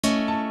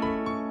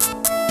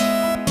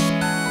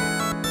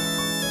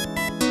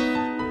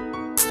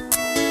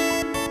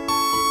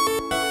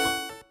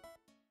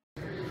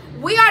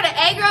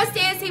Girl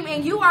Stands Team,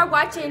 and you are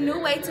watching New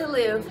Way to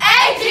Live.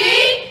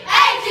 AGDT,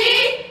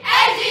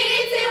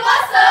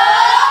 what's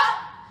up?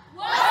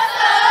 What's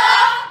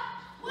up?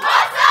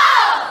 What's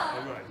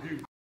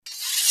up?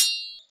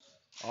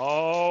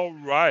 All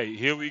right,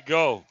 here we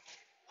go.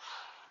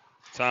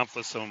 Time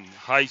for some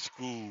high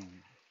school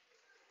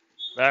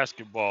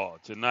basketball.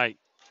 Tonight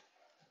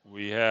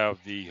we have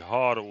the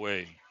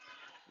Hardaway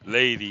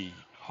Lady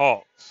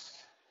Hawks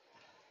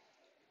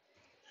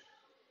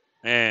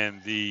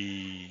and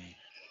the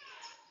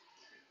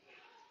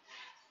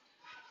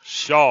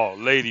Shaw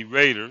Lady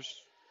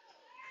Raiders.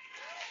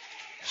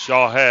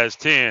 Shaw has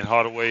 10,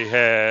 Hardaway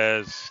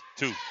has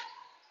 2.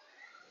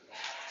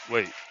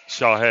 Wait,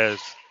 Shaw has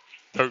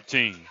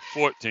 13,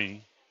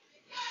 14.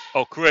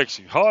 Oh,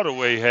 correction.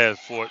 Hardaway has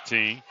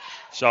 14.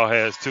 Shaw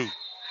has 2.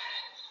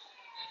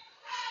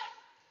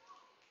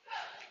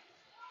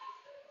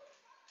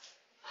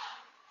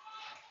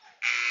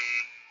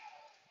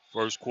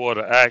 First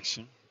quarter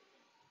action.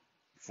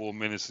 4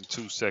 minutes and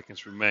 2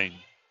 seconds remaining.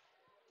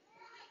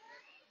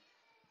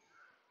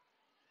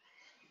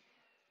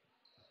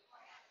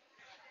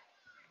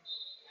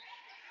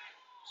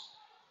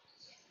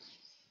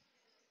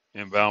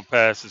 Inbound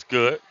pass is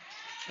good.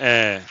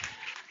 And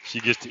she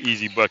gets the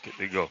easy bucket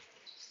to go.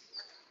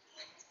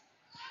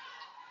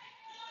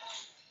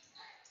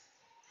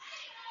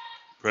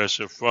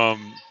 Pressure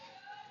from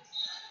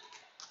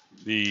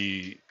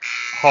the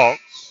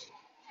Hawks.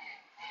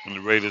 And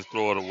the Raiders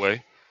throw it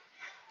away.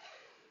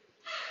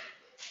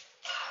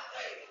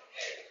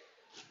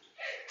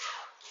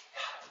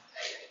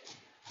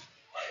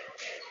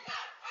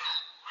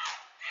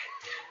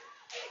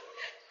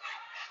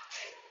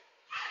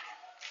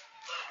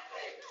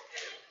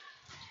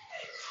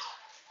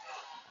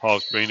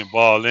 Hawks bring the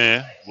ball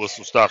in.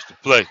 Whistle stops the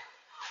play.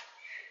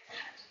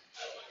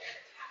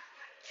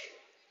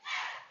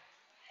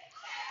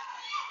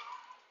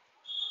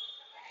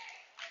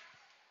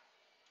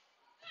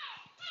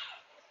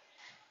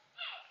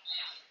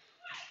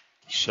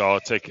 Shaw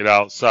take it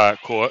outside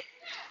court.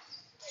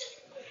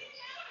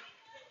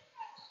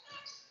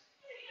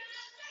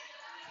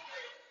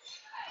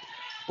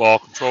 Ball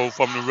control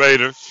from the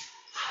Raiders.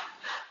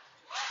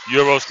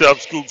 Euro step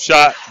scoop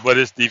shot, but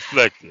it's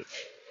deflected.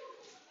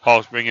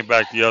 Hawks bring it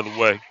back the other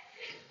way.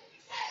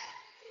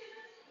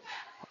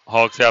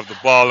 Hawks have the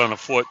ball on a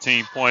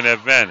 14-point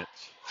advantage.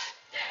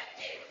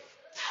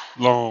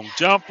 Long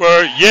jumper.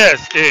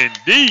 Yes,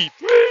 indeed.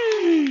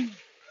 3.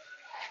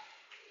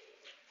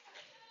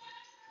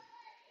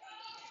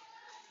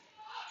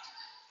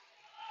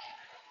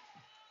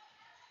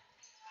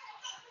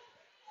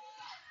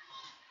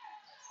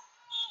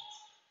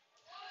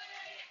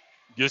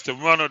 Gets the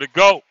runner to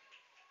go.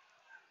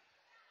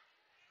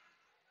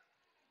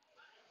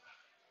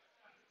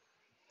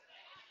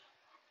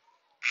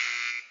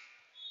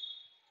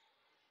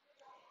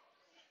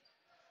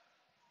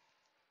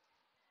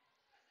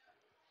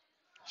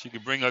 She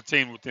can bring her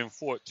team within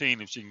 14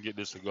 if she can get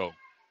this to go.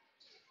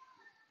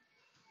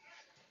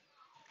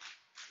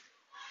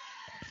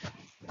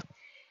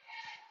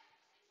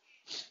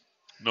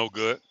 No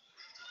good.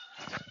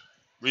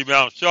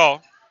 Rebound Shaw.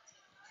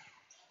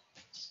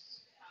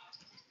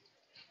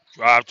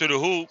 Drive to the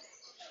hoop.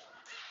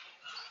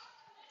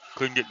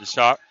 Couldn't get the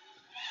shot.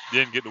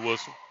 Didn't get the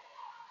whistle.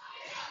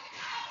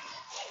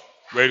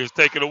 Raiders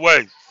take it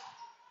away.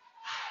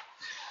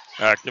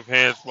 Active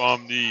hands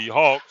from the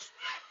Hawks.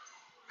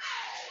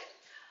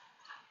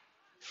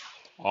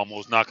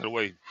 Almost knock it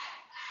away.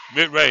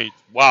 Mid-range.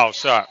 Wild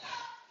shot.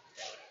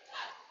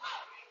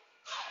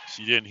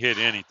 She didn't hit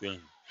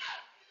anything.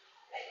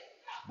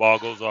 Ball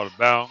goes out of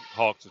bounds.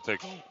 Hawks will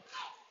take over.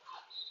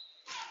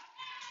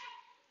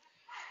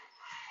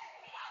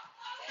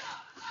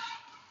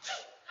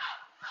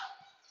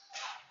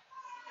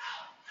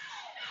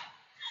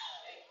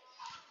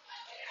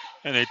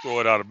 And they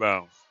throw it out of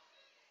bounds.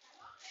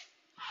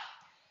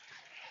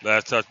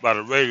 Last touch by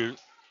the Raiders.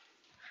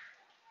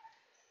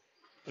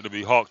 It'll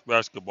be Hawks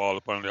basketball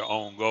upon their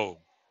own goal.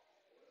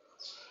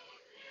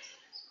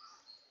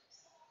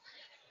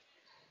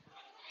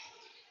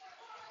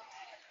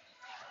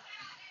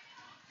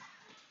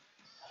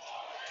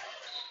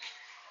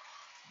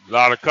 A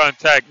lot of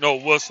contact, no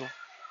whistle.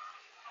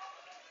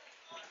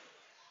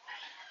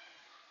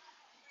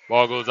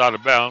 Ball goes out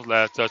of bounds.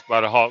 Last touch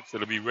by the Hawks.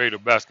 It'll be Raider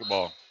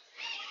basketball.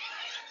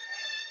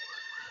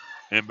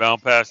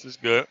 Inbound pass is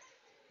good.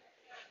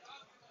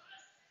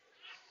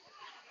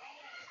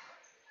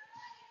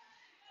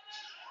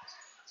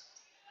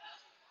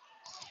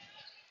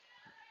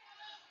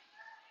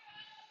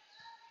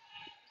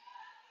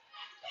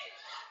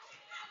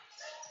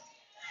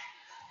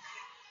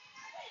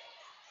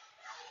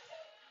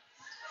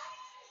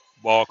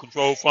 Ball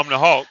control from the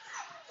Hawks.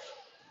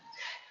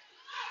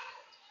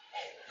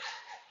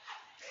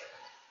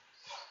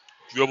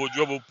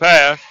 Dribble,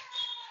 pass.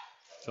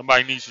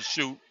 Somebody needs to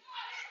shoot.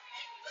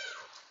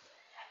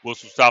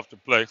 Whistle stops the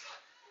play.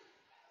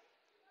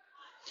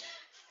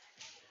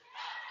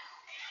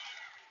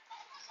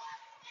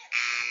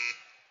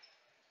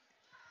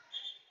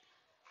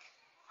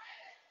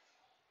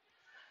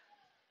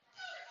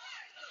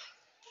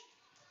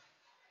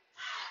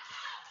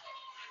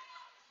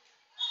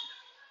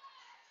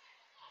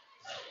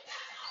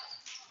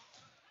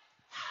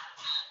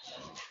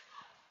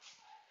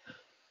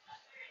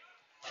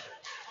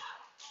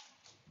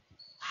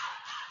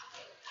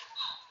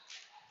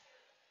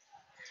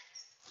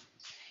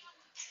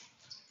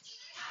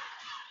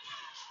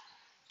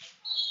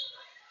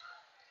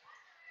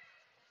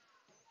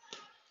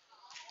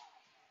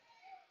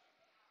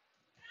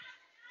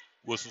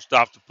 Whistle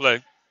stops the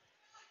play.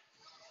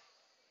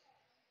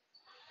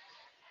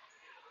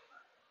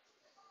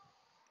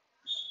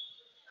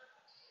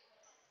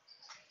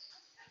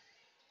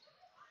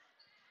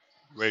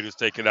 Raiders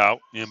take it out.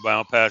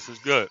 Inbound pass is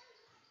good.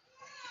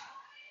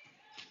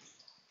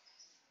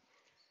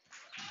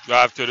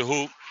 Drive to the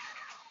hoop.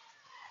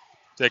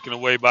 Taken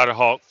away by the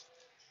Hawks.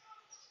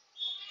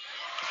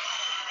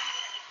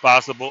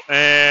 Possible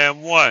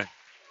and one.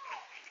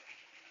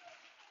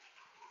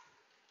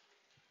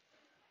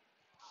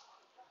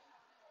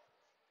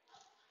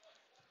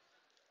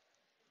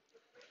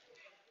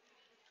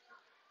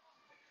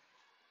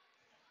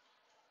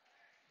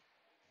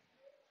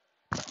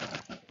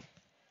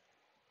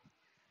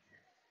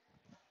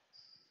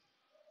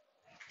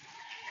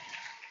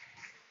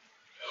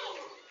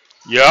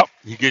 Yep,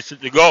 he gets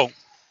it to go.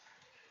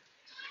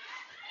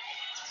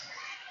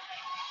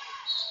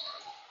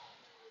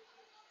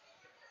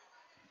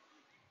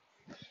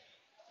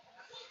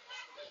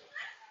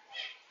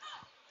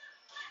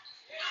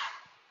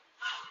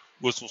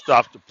 Whistle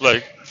stops the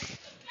play.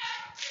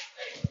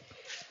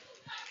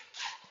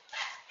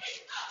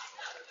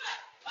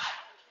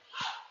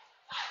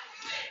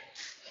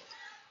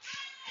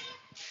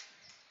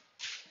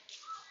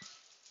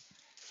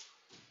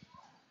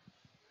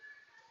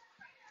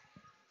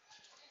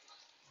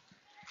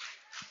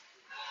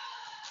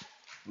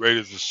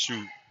 Raiders will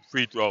shoot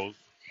free throws.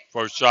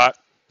 First shot,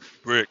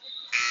 brick.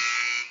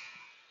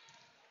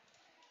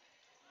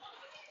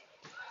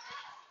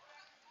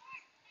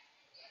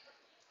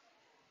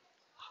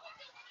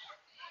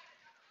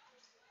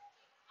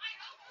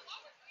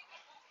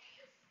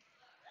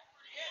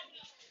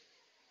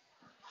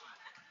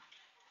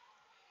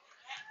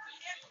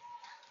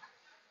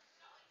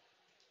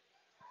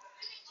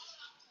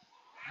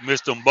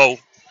 Missed them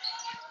both.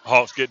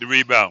 Hawks get the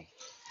rebound.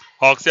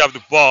 Hawks have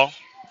the ball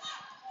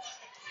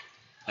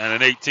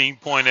and an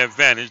 18-point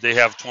advantage. They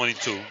have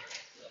 22.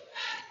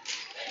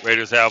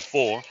 Raiders have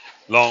 4.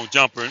 Long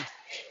jumper.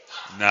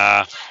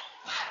 Nah.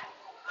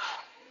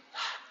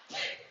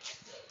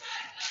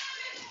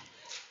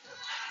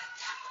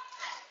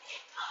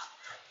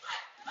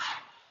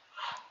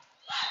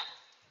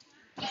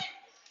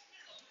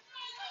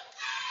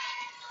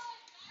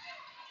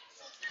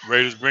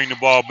 Raiders bring the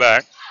ball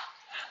back.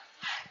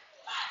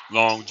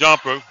 Long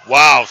jumper.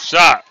 Wow,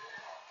 shot.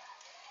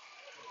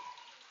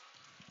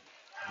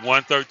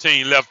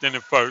 1:13 left in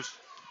the first.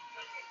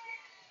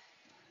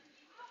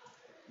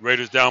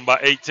 Raiders down by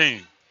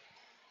 18.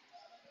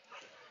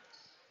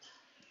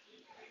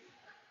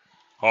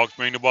 Hawks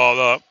bring the ball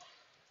up.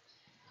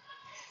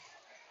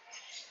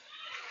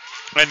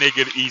 And they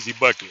get an easy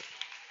bucket.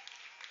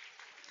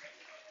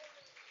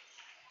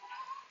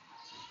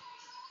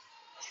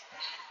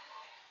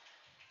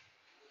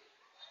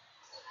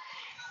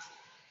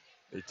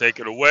 They take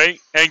it away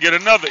and get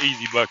another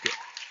easy bucket.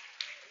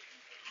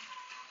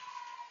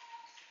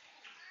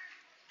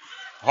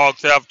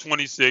 Hawks have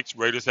 26.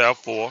 Raiders have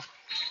 4.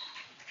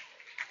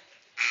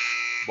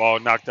 Ball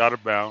knocked out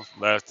of bounds.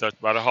 Last touch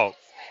by the Hawks.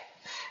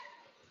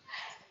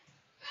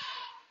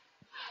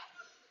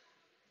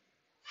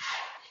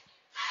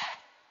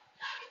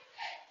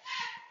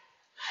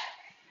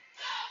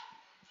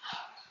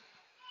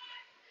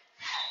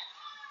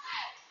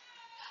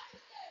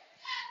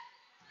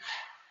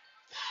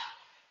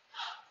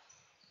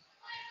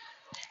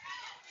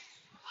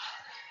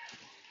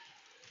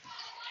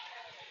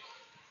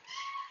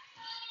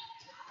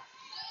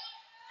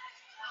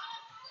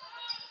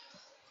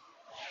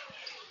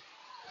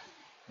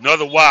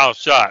 Another wild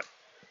shot.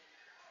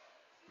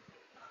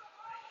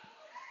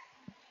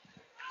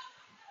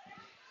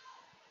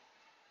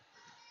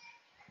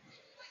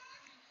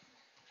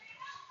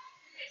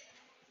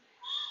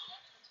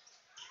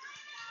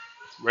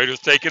 Raiders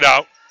take it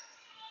out.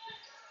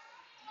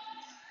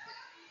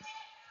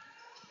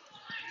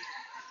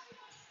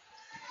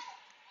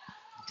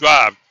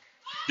 Drive.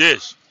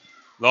 Dish.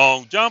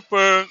 Long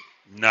jumper.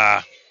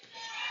 Nah.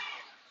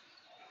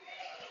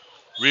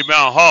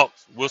 Rebound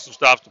Hawks. Whistle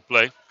stops the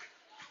play.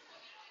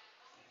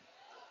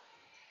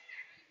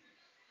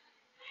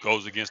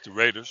 Goes against the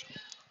Raiders.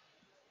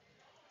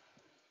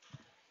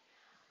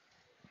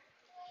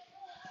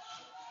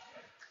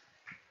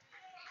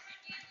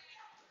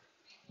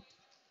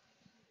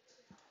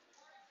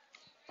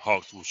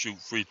 Hawks will shoot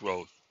free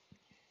throws.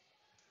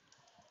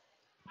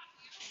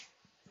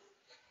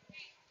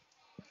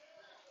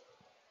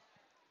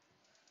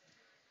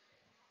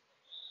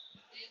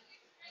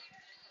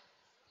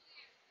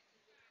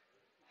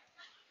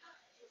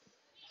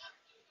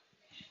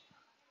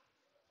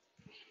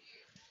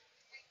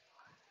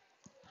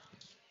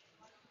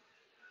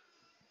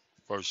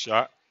 First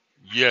shot.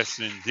 Yes,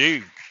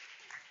 indeed.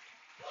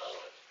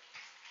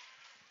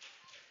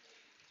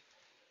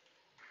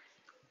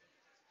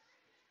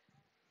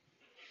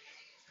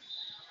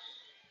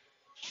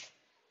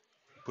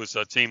 Puts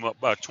our team up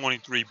by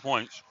 23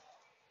 points.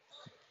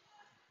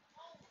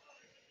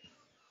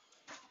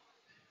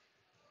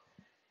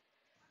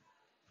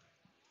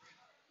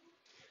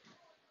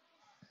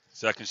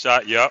 Second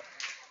shot, yep.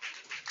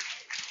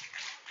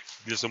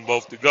 Gets them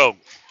both to go.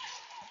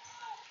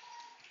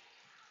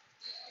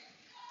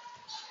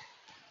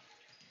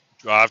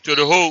 Drive to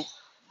the hoop.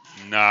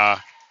 Nah.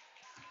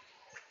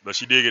 But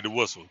she did get the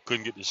whistle.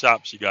 Couldn't get the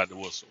shot, she got the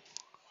whistle.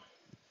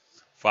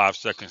 5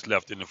 seconds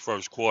left in the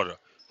first quarter.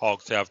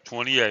 Hawks have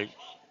 28.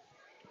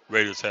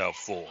 Raiders have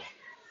 4.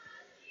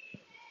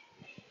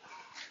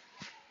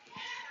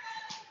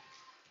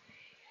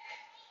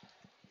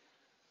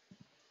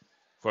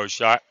 First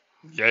shot.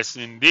 Yes,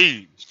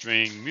 indeed.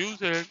 String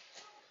music.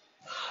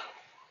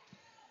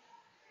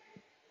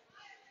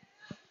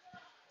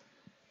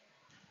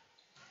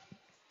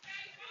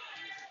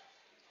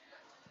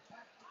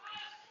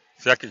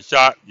 Second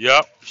shot.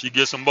 Yep. She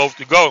gets them both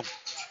to go.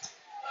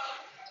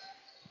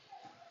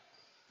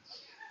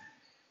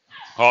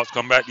 Hawks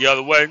come back the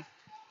other way.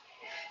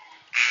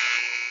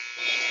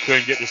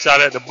 Couldn't get the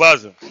shot at the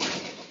buzzer.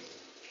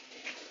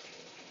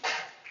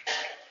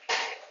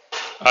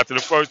 After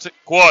the first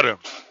quarter,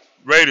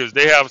 Raiders,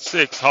 they have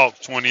 6, Hawks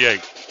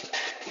 28.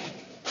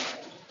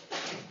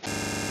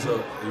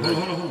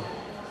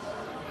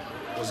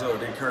 What's up?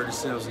 They Curtis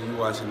Simpson. You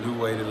watching New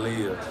Way to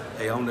Live.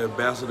 Hey, I'm the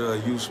ambassador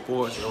of youth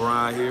sports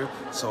around here,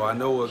 so I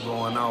know what's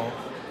going on.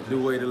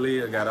 New Way to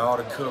Live got all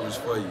the coverage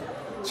for you.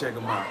 Check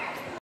them out.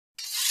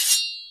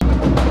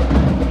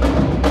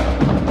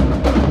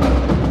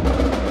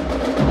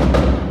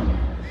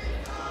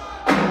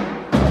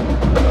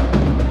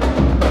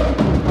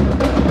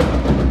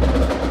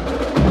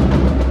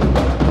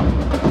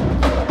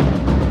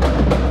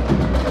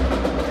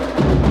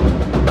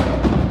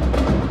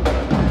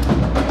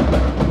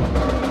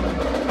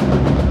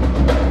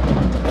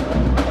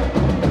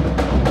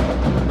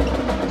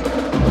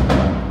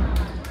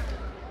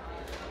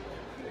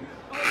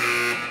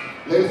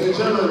 Ladies and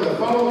gentlemen, the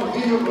following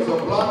vehicles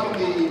are blocking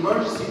the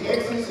emergency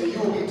exits, and you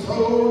will be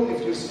told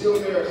if you're still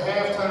there at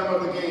halftime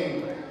of the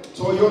game.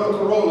 Toyota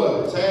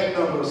Corolla, tag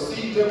number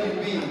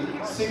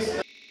CWB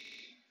 69.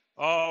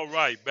 All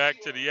right,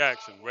 back to the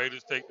action.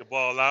 Raiders take the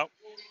ball out.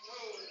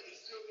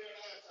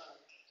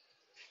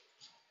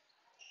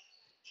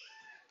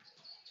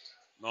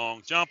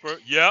 Long jumper.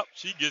 Yep,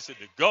 she gets it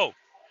to go.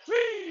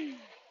 Whee!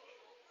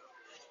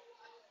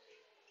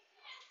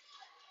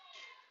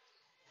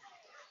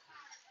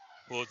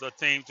 Pulls her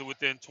team to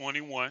within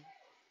 21.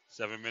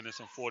 7 minutes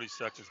and 40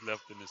 seconds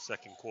left in the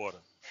second quarter.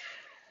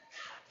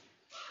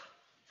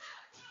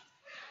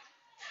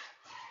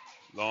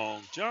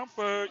 Long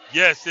jumper.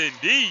 Yes,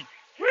 indeed.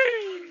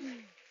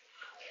 Whee!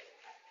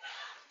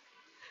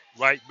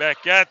 Right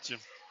back at you.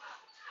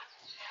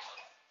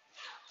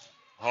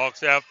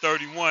 Hawks have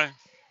 31.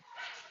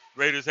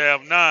 Raiders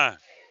have 9.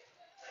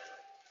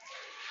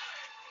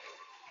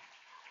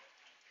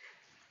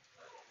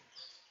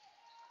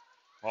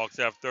 Hawks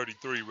have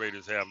 33.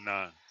 Raiders have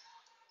 9.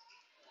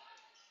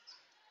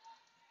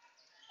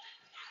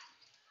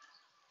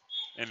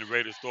 And the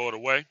Raiders throw it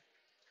away.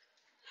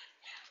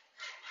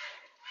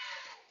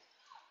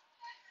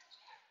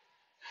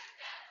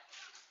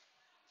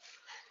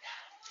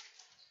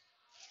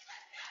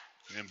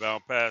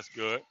 Inbound pass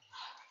good.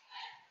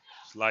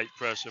 Slight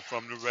pressure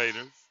from the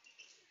Raiders.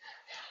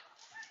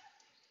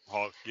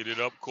 Hawks get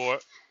it up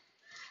court.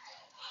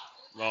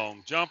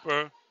 Long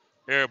jumper.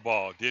 Air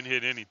ball. Didn't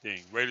hit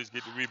anything. Raiders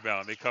get the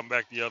rebound. They come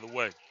back the other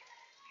way.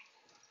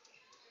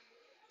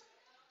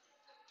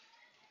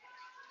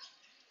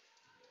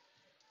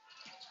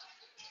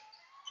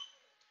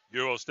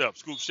 Euro step.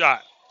 Scoop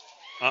shot.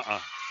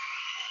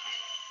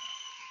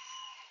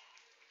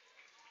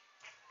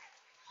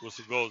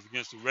 Whistle goes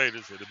against the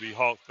Raiders. It'll be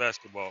Hawks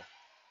basketball.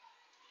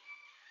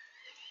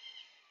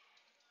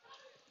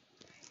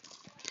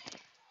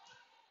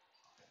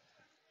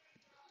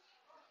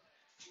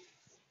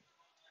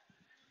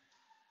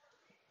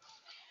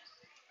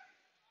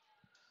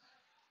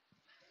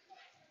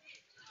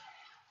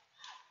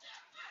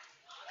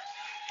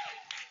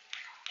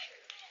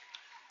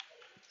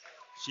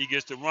 She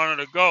gets the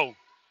runner to go.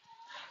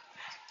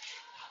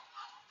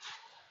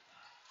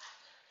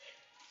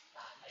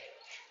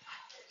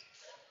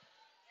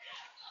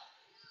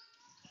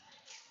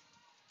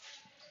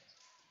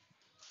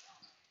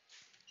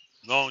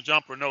 Long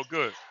jumper, no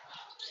good.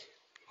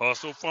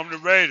 Hustle from the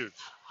Raiders.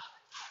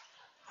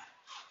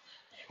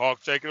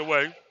 Hawks take it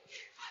away.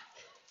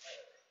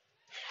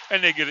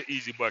 And they get an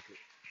easy bucket.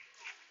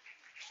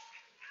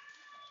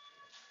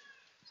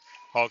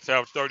 Hawks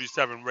have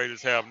 37,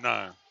 Raiders have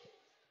 9.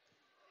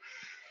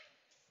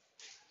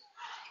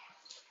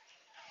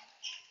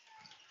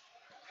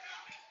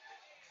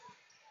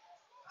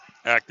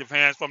 Active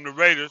hands from the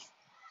Raiders.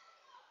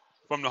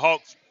 From the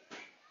Hawks.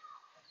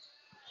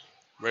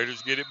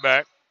 Raiders get it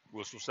back.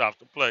 Whistle stops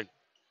the play.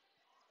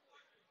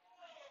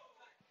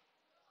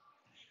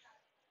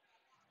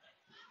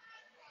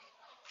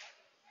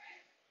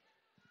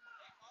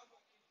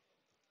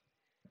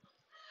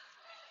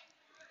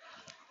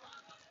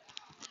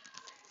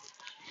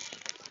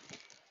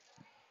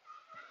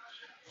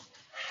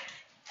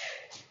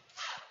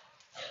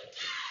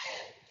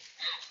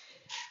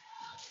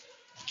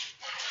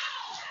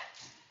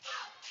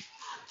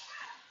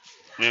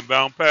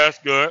 Inbound pass,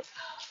 good.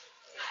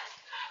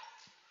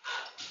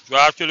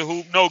 Drive to the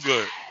hoop, no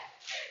good.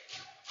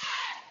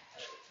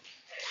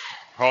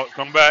 Hawks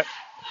come back.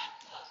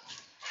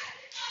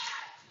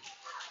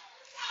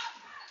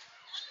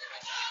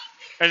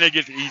 And they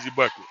get the easy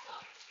bucket.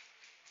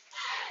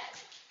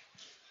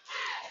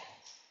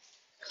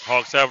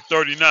 Hawks have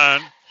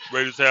 39.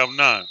 Raiders have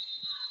 9.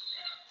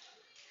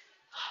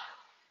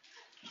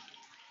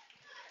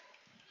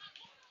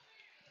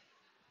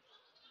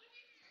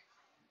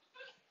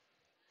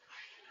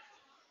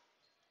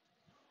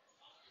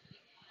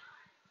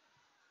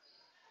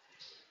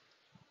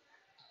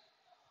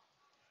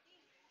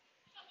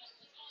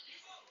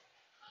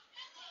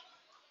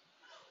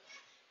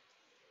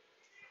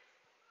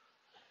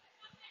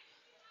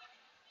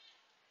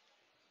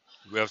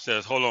 Ref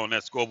says, hold on,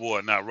 that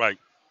scoreboard not right.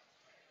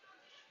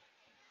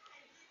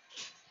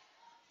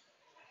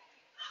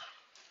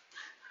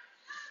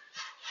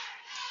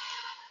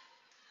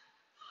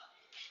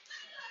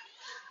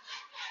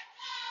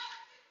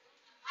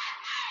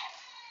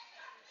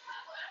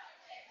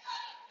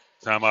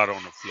 Timeout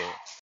on the floor.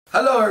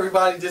 Hello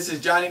everybody, this is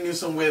Johnny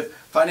Newsom with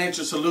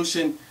Financial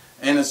Solution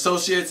and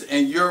Associates,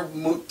 and you're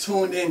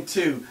tuned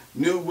into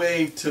New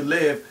Wave to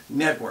Live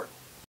Network.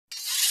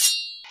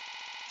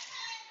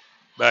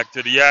 Back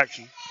to the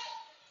action.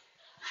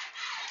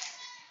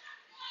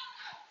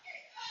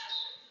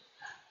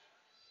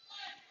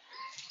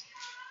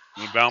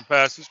 Inbound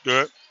pass is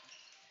good.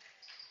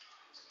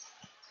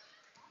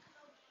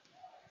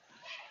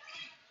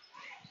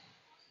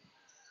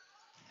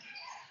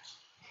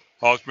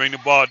 Hawks bring the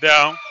ball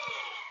down.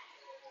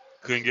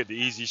 Couldn't get the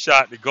easy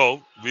shot to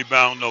go.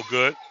 Rebound, no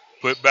good.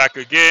 Put back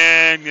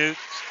again. It's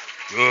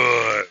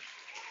good.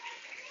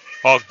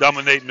 Hawks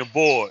dominating the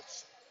boards.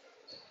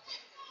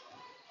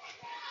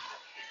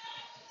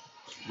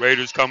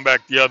 Raiders come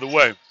back the other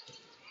way.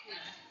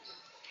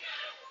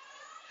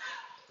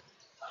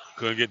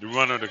 Couldn't get the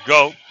runner to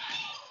go.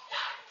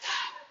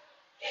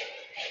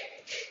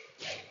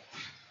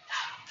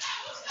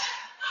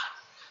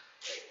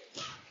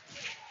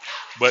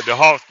 But the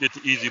Hawks get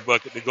the easy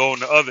bucket to go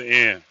on the other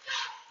end.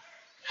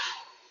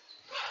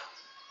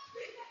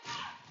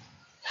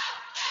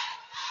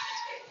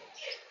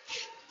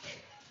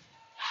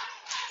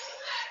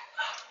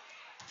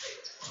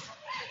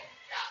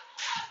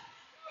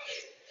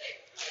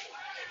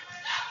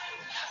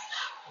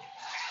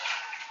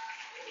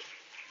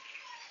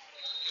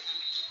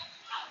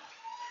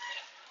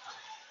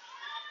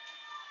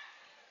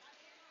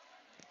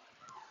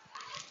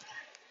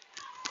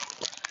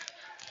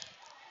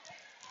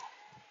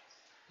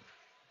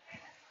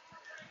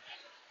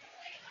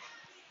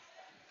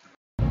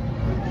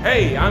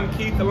 Hey, I'm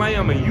Keith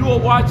Lamb, and you are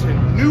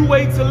watching New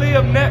Way to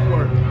Live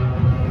Network.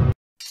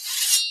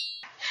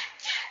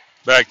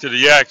 Back to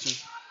the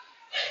action.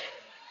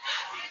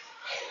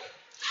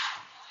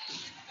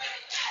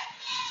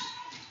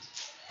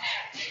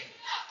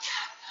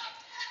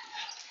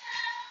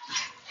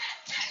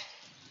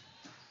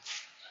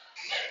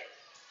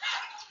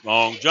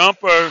 Long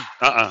jumper.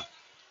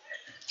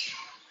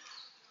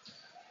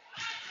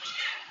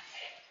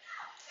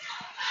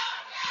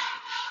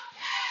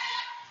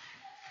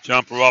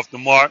 Jumper off the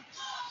mark.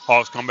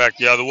 Hawks come back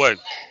the other way.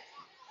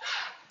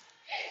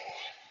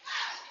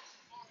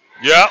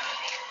 Yep.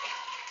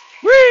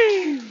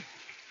 Whee!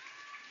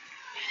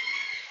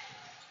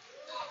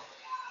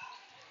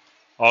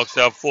 Hawks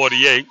have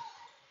 48.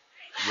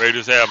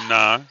 Raiders have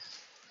 9.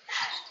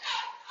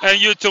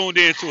 And you're tuned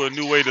in to a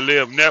New Way to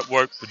Live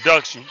Network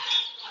production.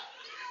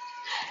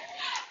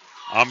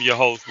 I'm your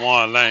host,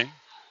 Juan Lane.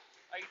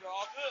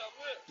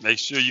 Make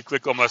sure you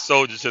click on my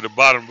soldier to the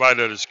bottom right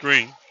of the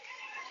screen.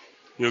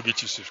 He'll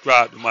get you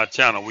subscribed to my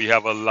channel. We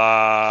have a lot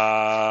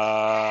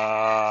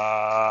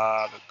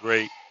of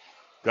great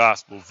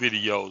gospel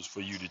videos for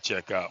you to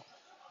check out.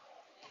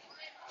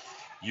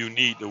 You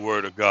need the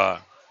word of God.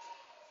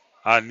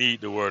 I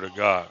need the word of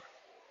God.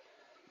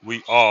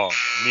 We all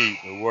need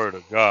the word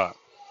of God.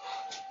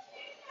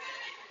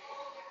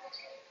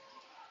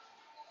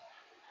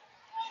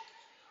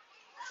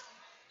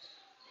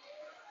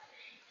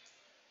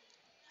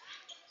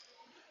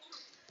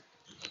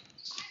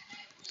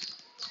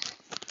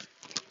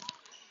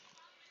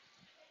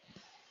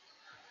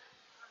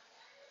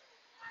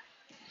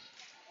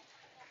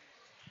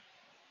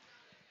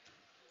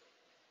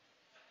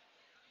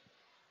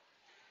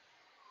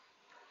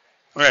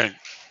 And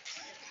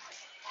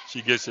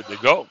she gets it to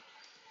go.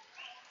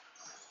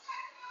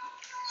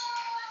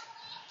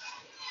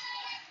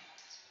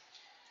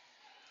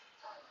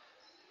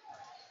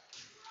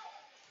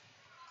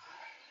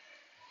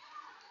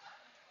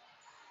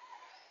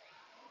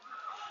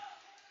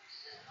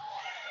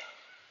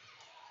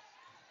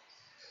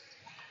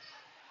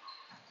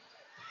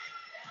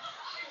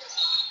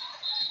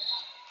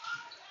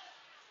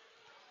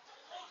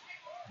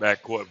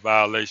 Backcourt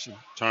violation,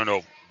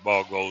 turnover.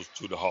 Ball goes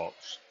to the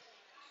Hawks.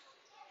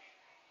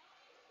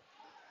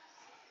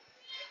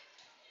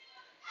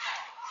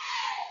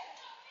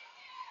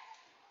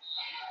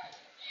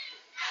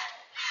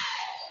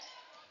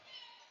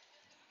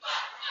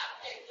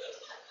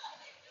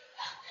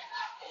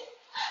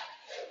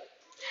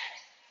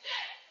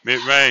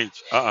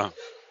 Mid-range.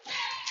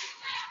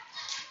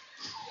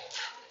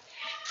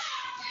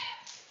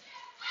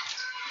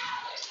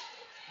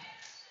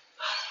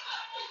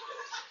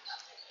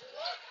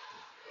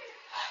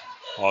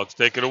 Hawks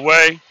take it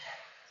away.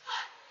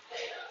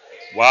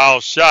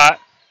 Wild shot.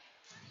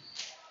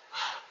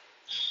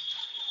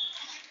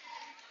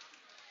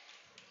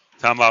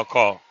 Timeout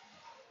call.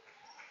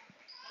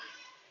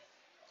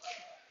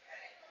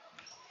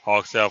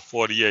 Hawks have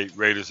 48.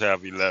 Raiders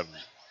have 11.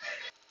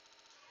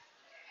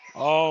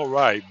 All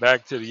right,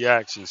 back to the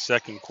action.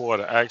 Second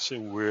quarter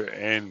action. We're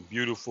in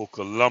beautiful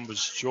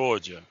Columbus,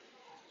 Georgia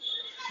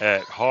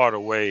at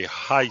Hardaway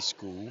High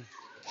School.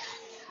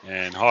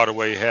 And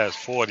Hardaway has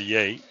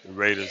 48. The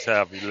Raiders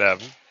have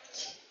 11.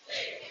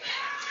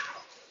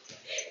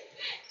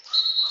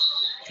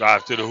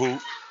 Drive to the hoop.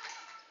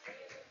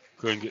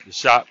 Couldn't get the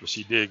shot, but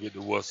she did get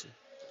the whistle.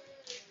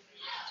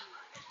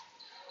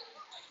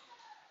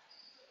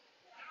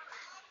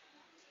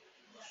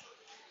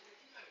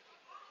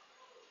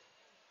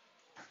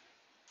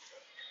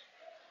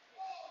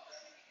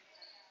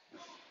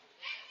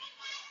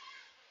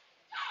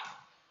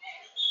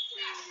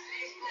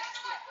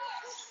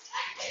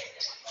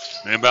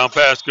 Inbound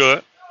pass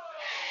good.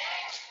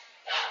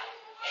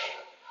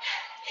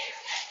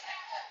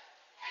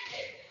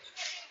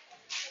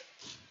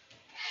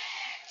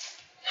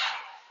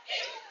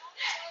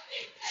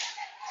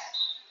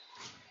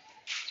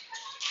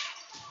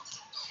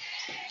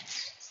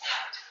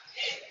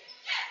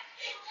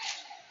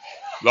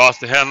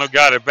 Lost the handle,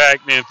 got it back,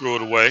 then threw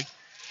it away.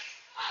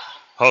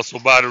 Hustle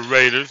by the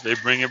Raiders. They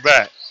bring it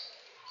back.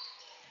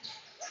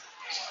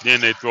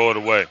 Then they throw it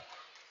away.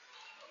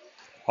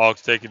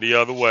 Hawks take it the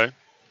other way.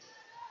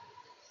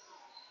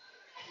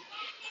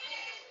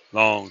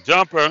 Long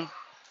jumper.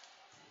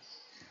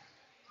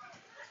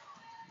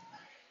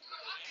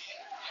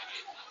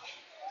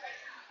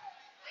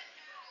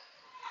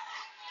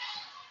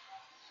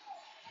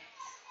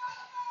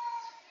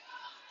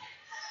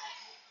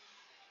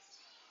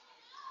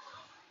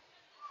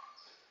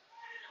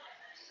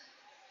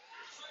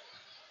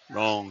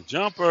 Long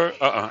jumper.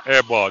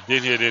 Air ball.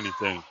 Didn't hit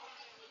anything.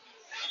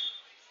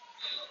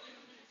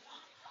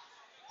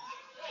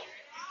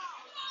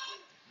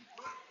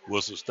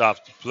 Whistle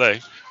stops the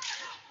play.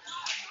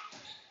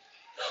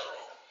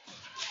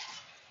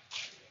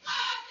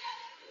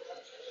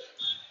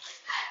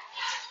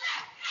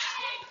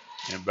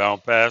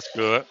 Inbound pass,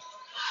 good.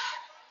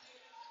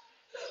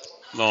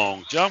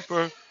 Long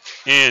jumper,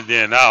 and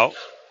then out.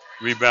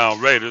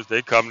 Rebound Raiders,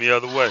 they come the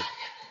other way.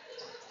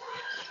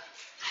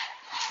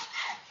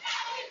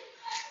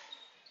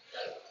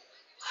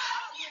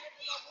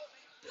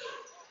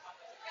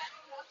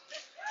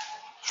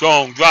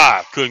 Strong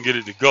drive, couldn't get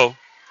it to go.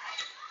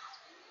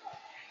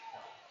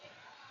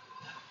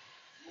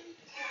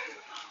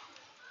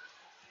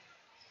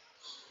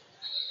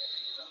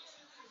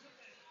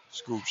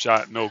 Scoop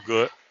shot, no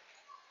good.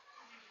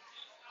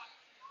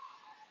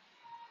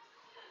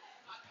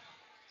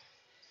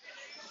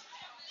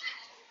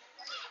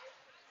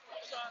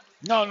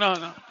 No.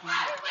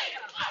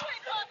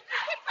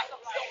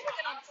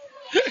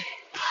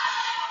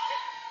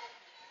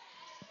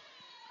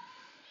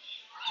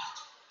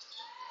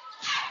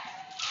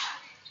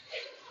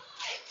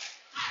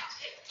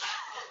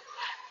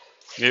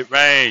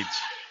 Mid-range.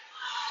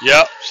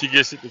 Yep, she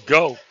gets it to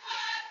go.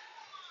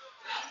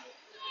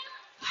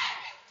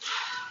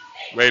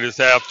 Raiders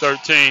have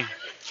 13.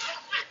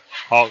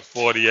 Hawks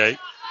 48.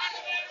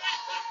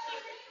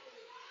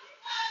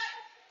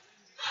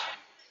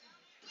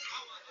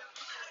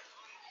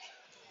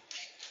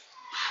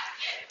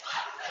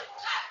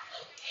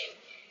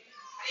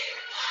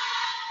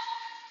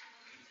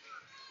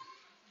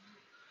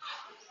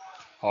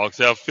 Hawks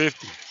have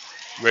 50.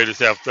 Raiders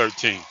have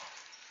 13.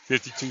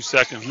 52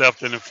 seconds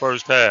left in the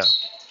first half.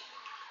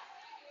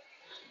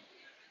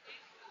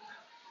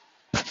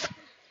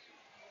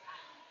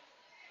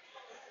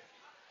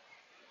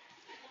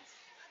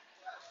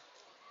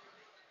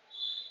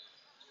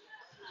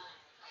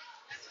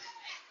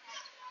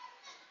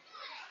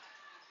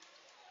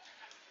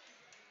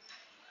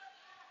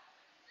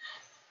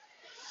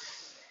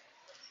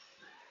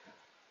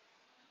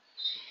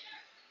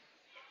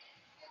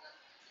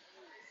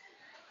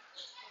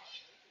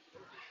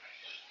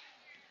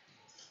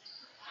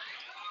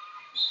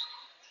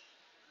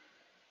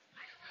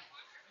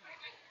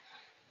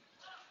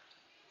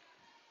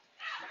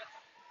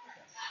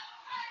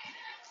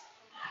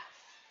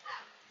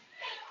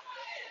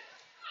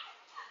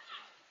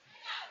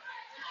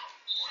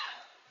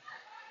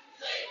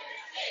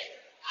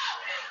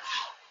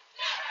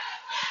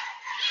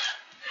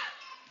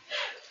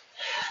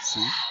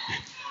 See?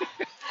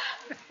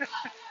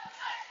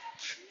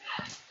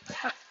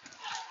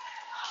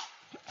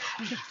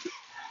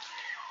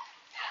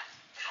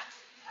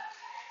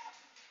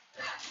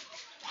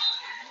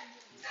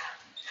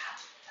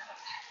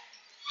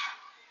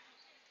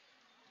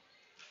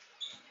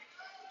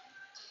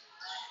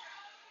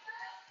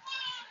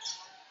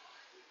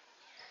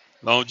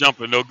 Long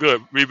jumper, no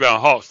good.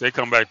 Rebound Hawks, they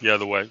come back the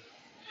other way.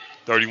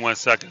 31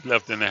 seconds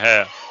left in the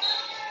half.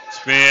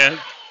 Spin,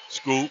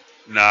 scoop,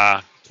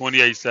 nah.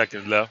 28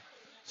 seconds left.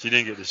 She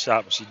didn't get the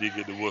shot, but she did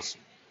get the whistle.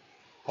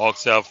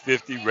 Hawks have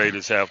 50,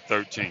 Raiders have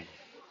 13.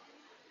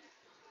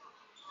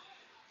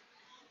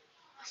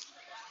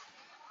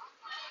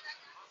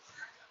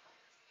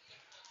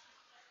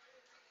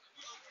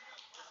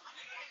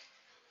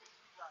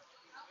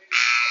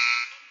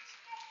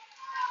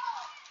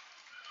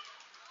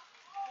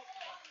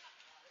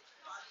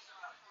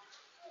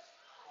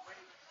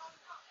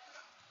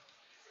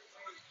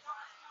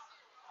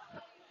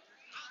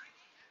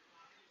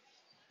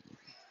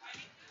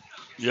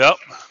 Yep.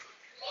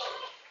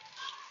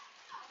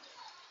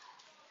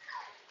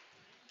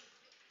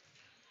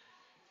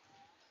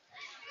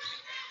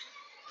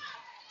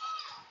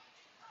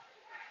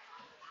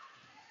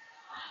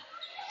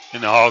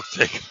 And the Hawks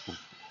take it.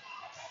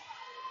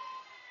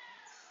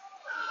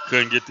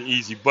 Couldn't get the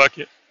easy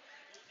bucket,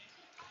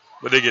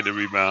 but they get the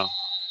rebound.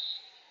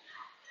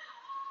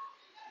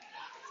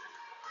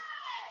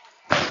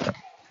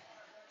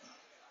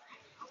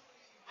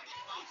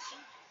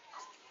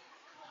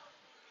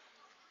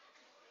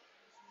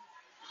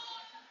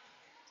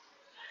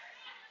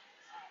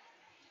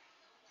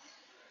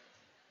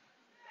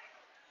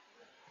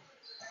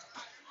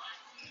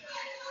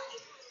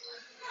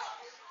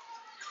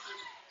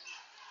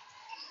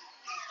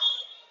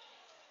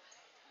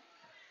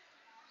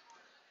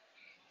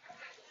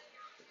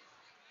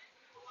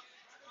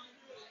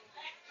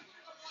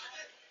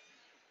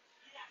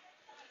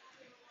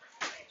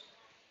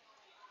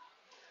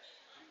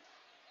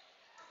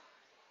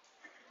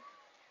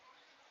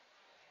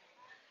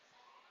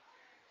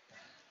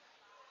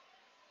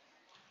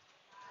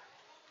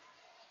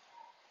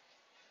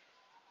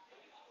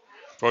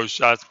 First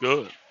shot's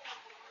good.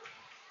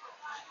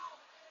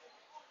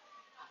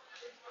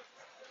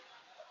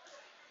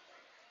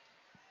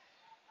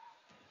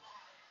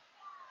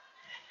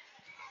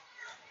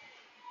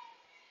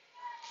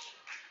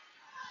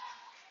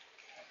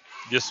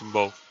 Gets them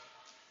both.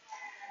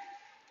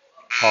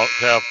 Hawks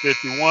have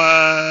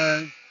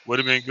 51. Would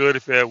have been good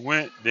if it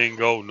went. Didn't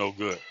go, no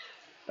good.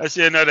 Let's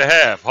see another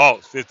half.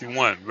 Hawks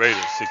 51,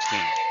 Raiders 16.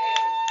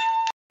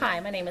 Hi,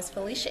 my name is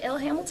Felicia L.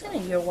 Hamilton,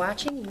 and you're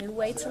watching New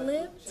Way to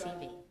Live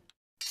TV.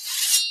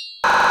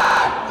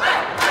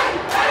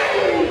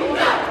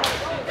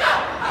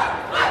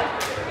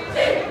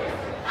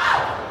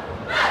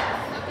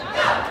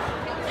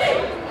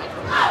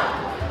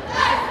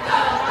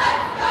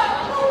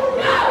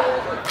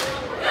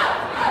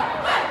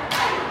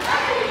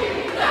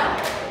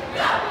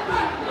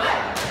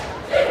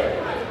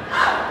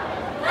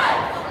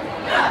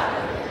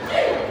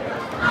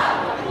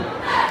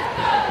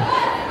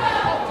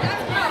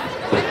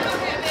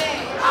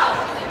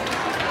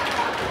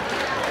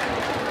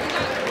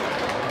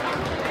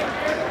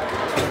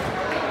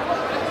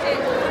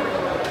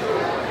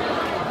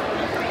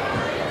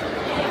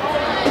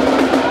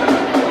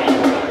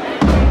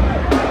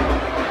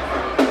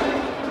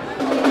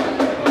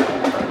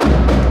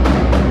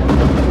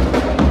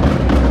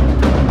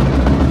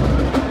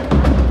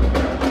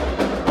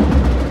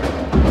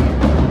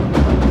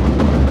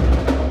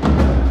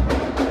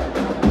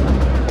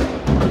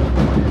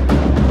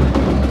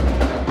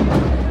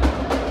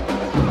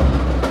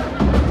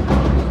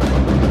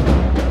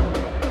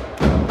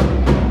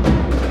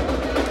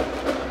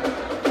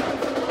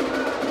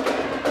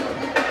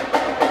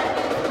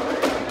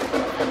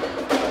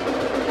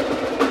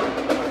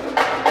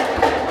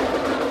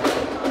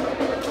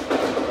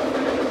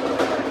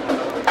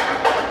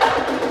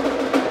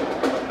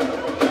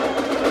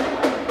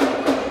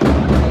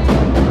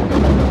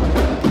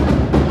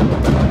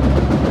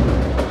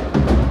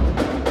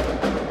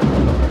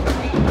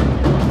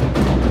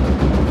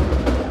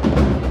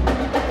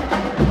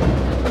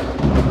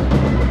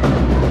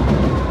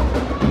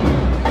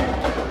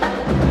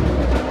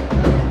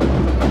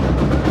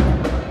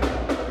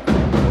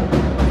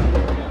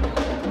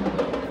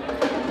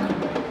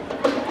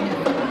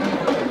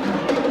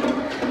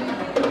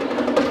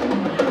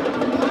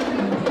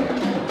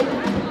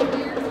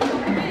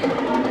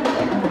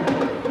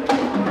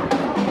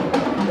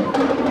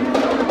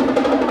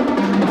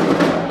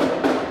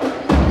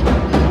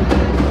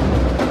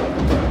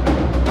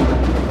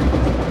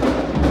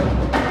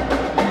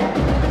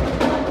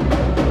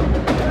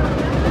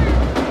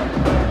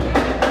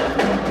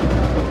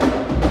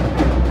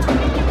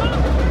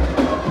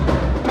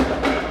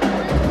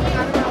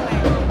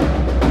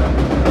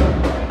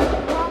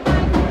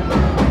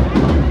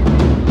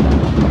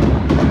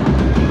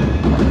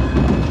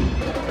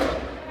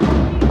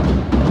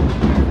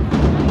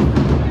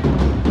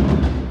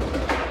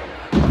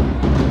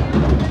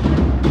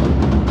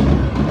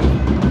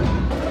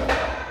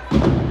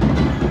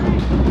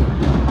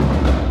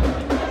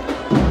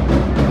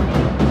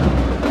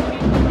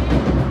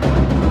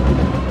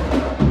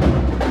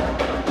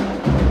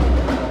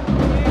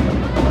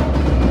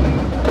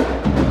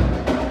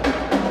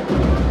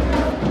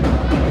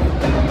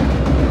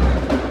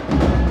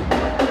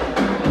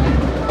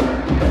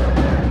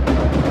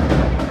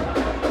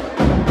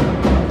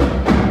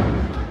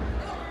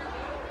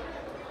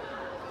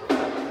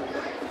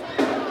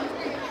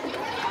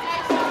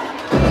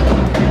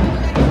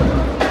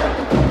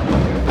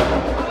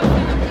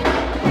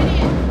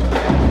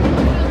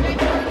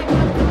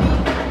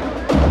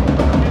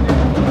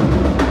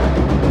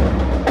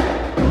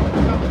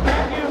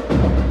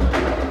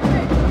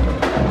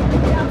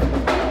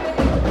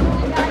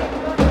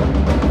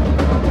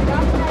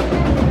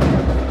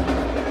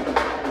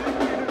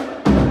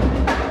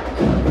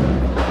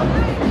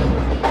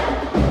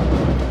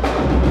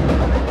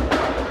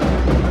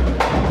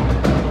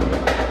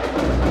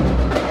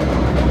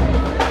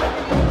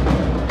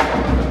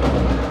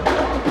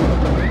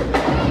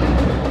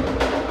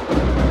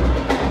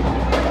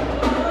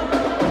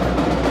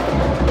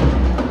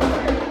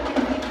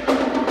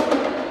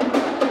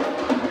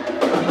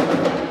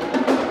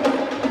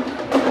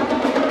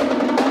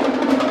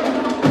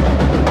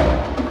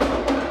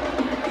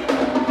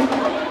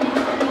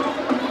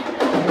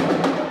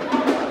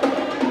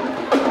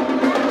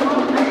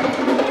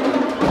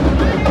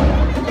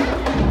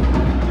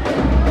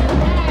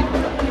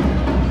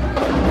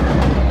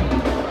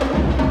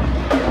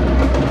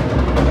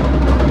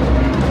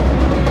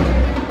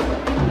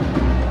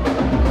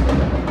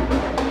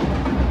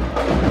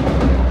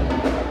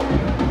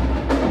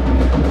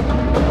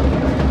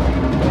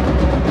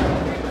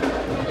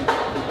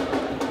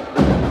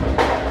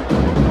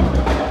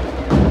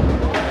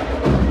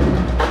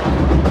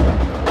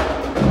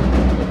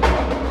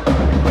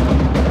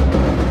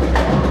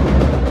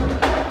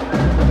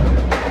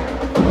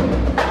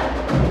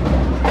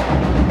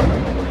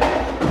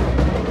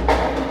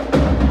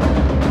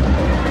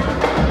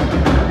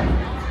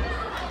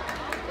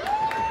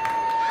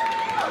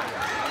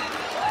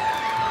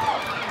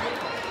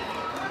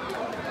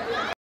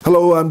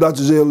 Hello, I'm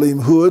Dr. J.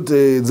 Aleem Hood,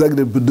 the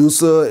executive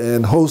producer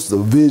and host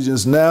of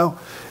Visions Now,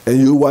 and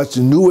you're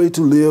watching New Way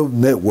to Live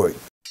Network.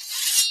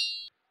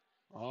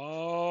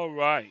 All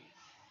right.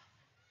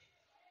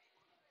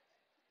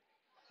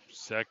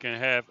 Second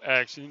half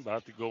action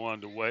about to go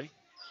underway.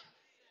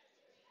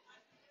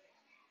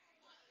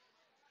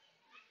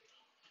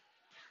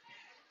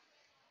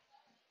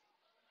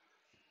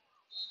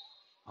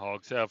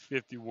 Hogs have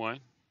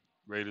 51.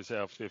 Raiders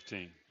have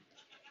 15.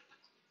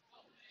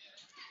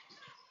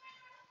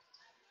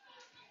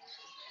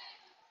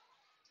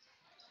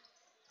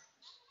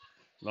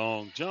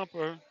 Long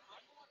jumper.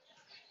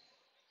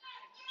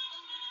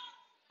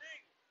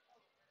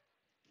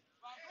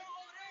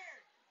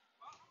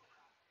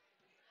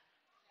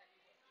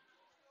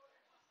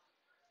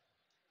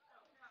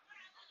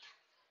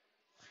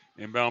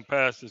 Inbound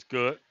pass is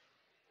good.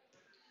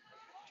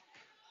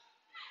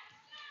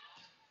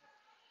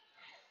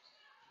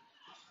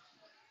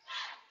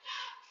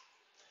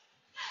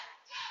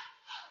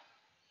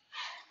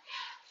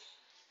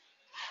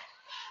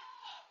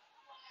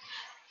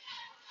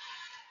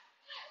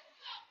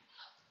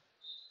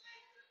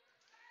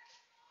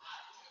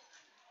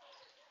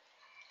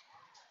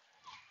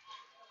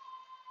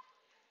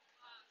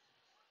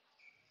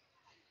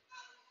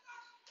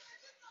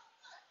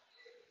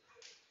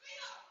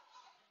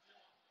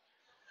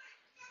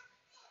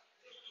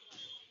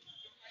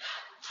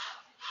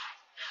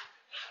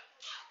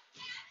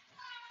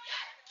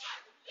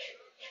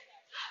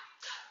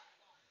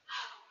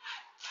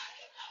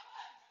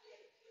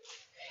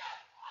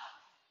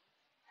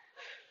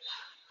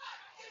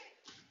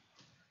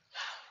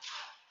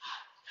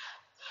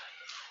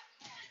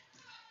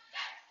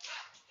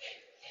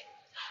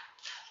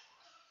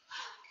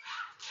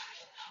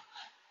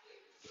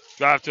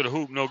 Drive to the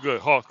hoop, no good.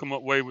 Hawks come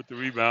up way with the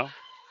rebound.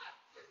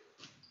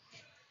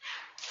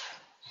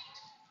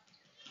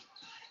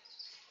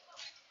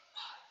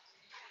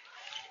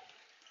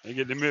 They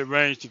get the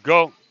mid-range to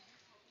go.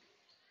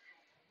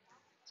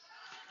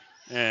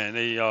 And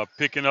they are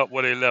picking up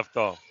where they left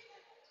off.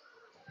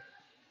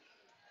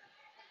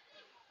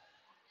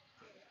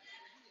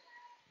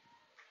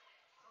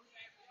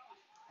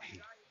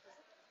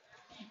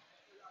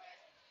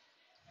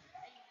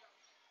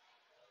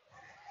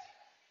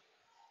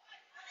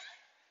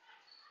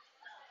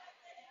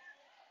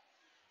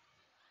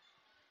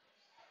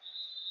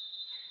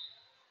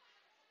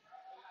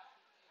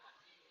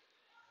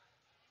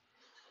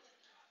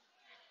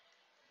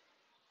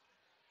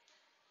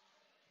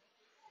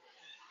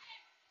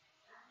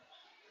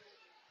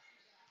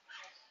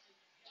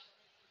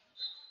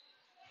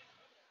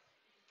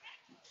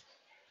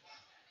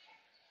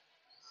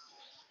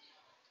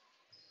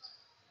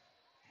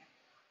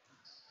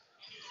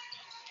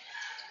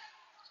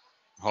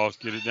 Hawks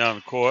get it down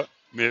the court.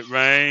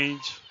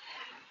 Mid-range.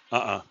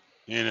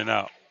 In and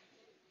out.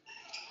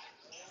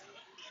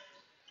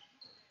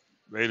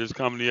 Raiders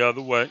coming the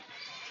other way.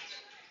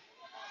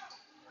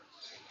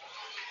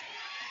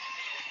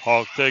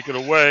 Hawks take it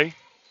away.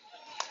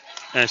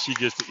 And she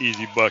gets the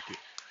easy bucket.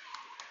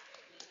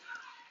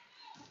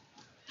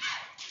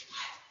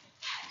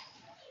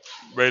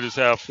 Raiders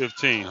have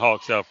 15.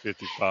 Hawks have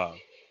 55.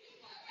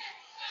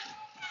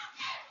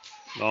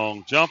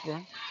 Long jumper.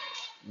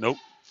 Nope.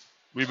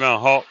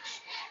 Rebound Hawks.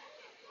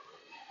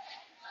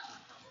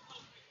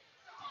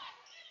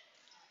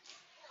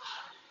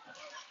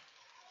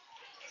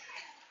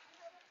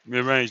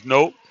 Mid-range,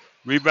 nope.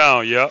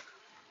 Rebound, yep.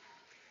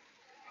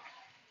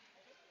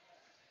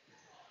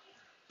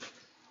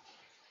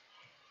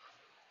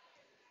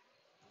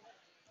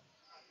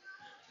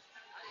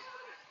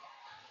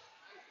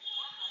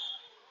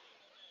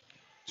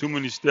 Too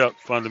many steps,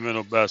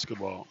 fundamental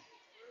basketball.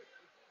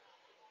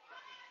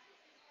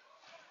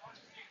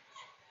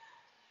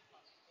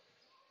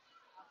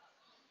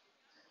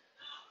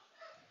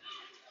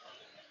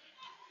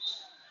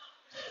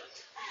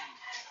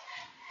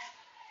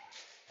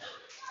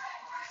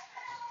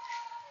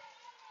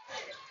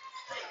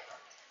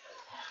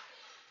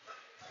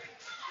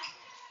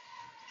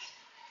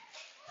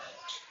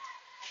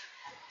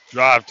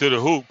 Drive to the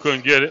hoop,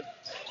 couldn't get it.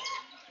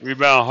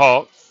 Rebound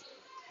Hawks.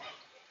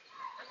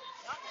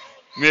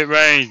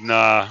 Mid-range,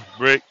 nah.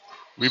 Brick.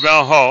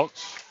 Rebound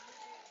Hawks.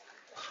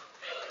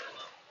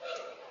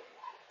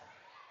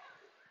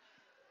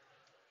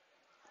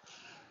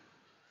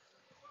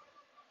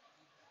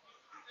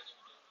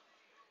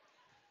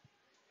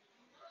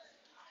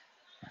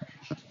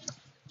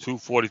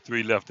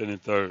 .243 left in the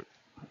third.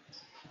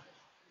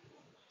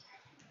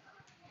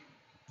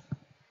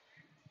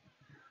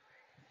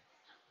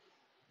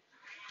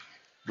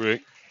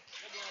 Brick.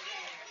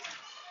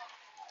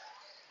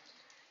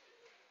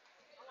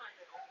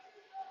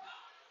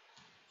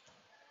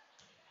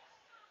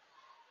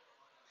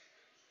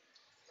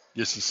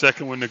 Gets the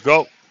second one to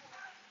go.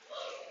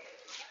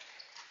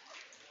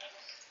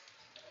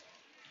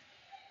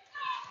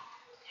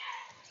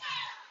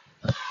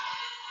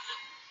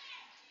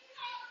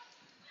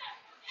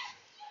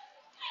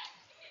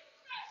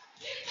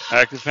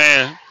 Active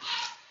hand.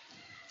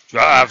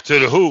 Drive to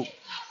the hoop.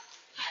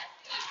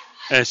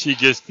 And she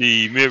gets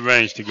the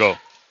mid-range to go.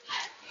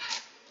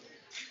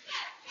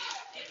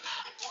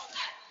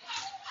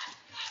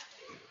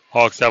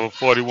 Hawks have a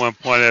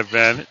 41-point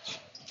advantage.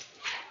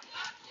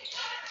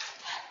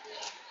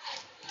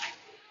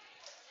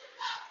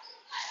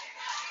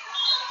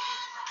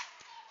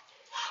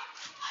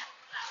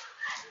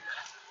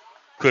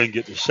 Couldn't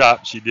get the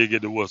shot. She did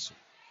get the whistle.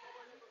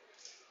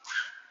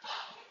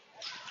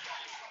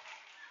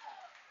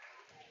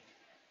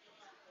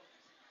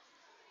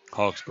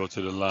 Hawks go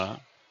to the line.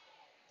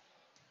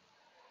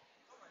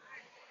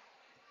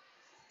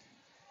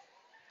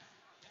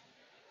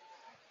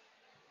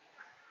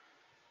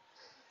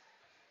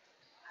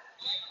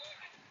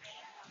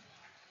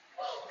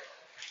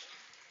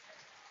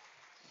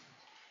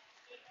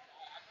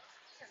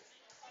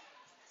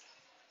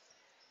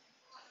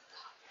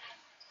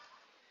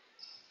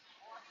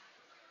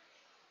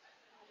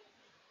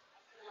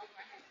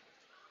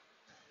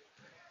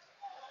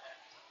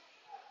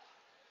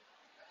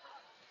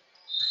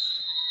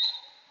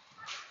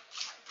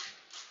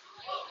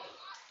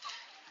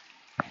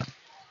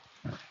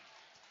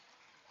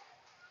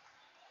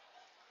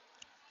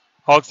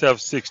 Hawks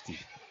have 60.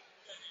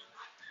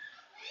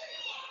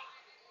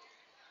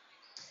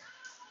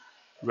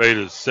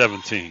 Raiders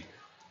 17.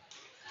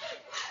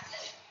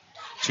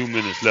 2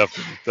 minutes left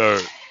in the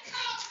third.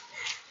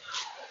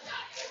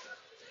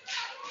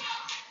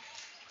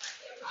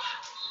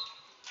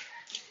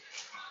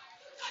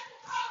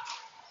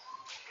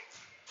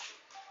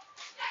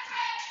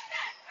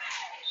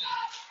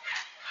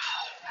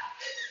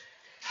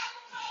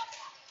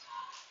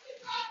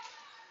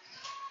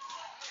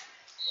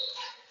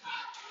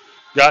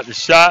 Got the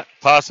shot,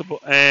 possible,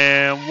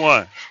 and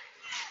one.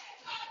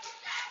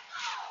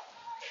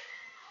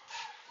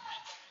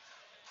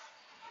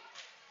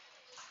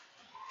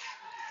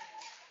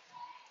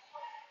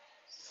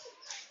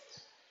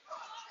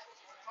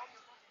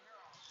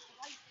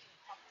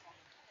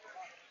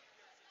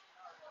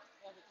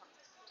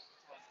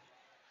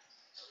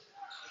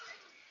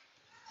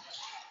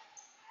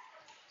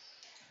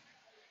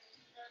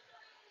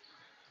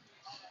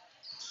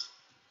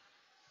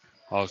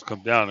 Hawks come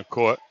down the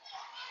court.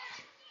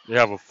 They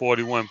have a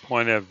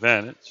 41-point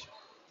advantage.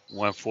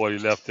 140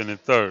 left in the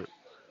third.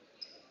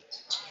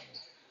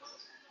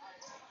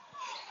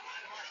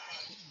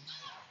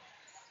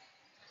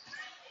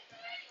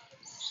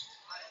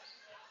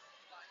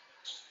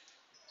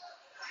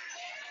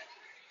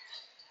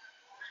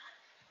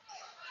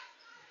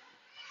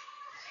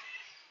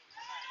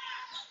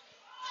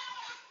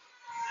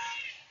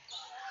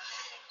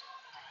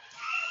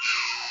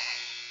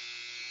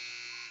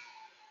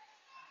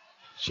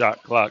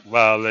 Shot clock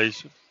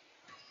violation.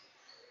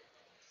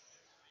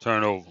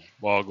 Turnover.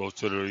 Ball goes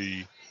to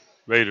the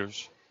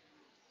Raiders.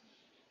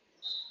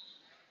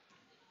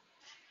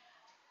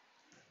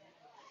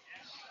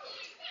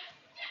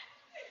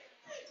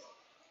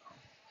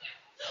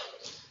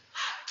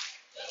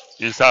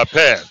 Inside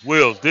pass.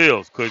 Wills,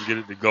 deals. Couldn't get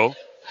it to go,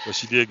 but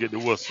she did get the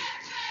whistle.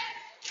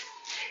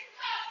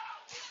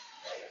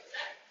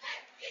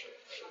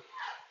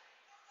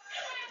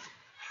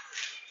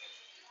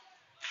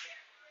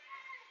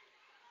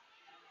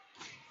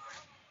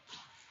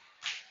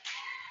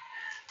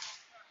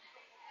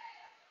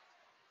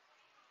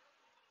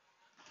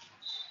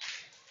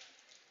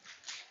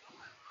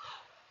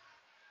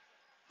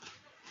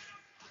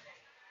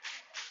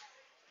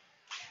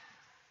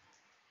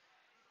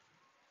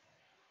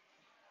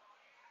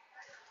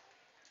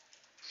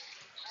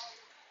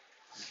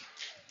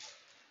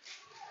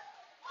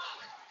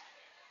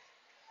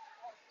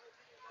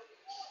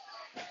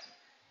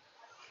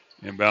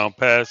 Inbound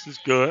pass is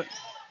good.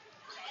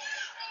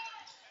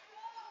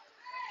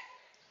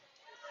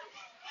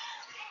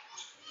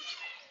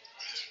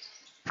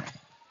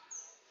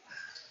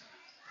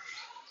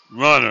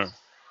 Runner.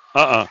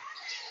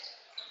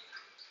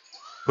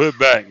 Put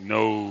back.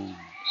 No.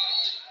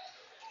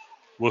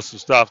 Whistle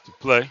stops the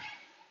play.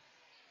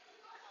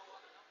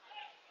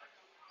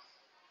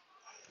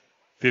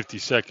 50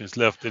 seconds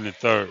left in the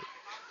third.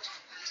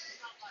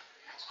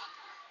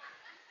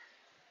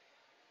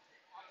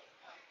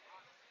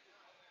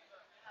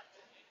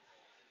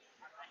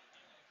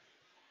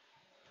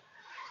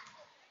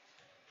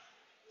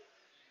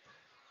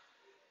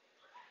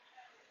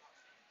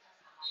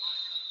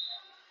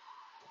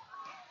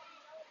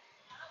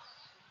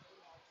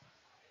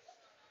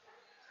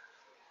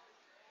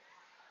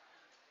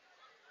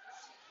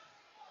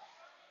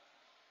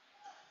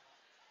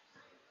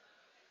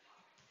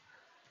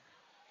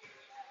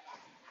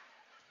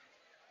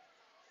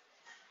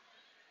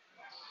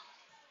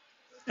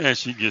 And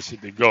she gets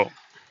it to go.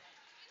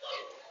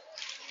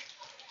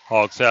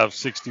 Hawks have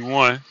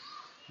 61.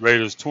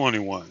 Raiders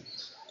 21.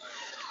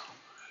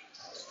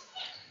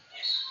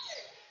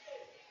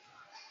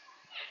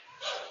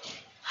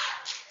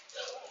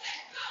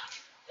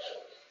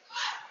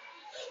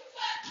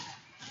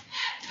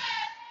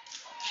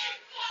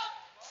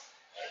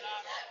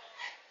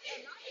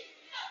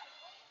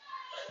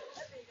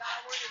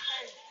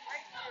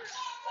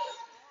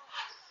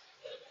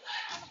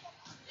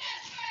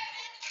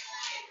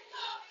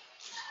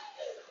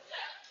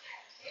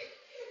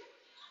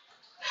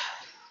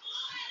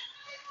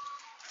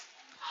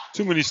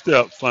 Too many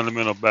steps,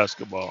 fundamental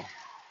basketball.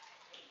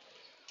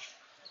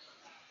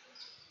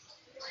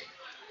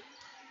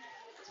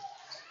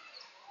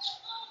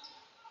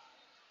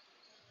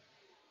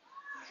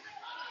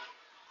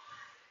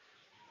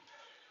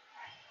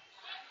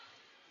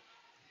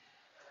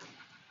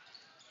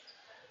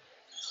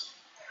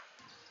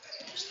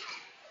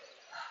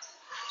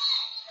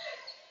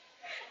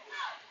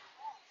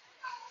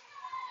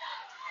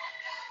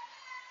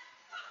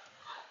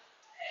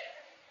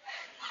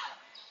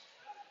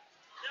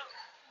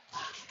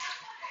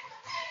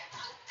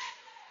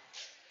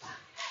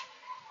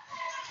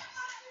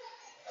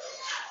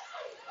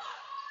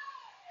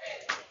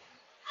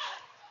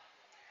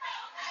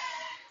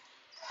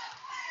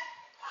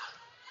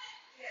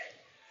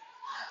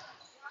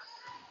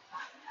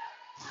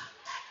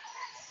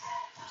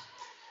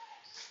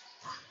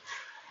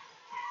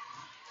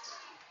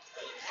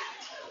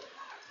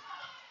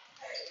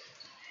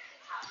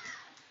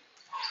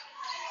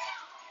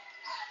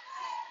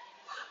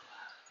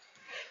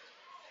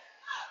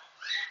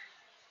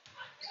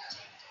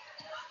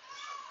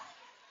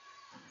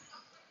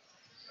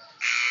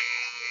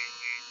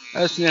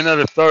 That's the end of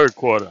the third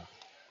quarter.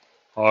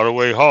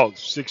 Hardaway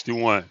Hawks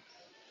 61.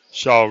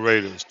 Shaw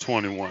Raiders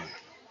 21.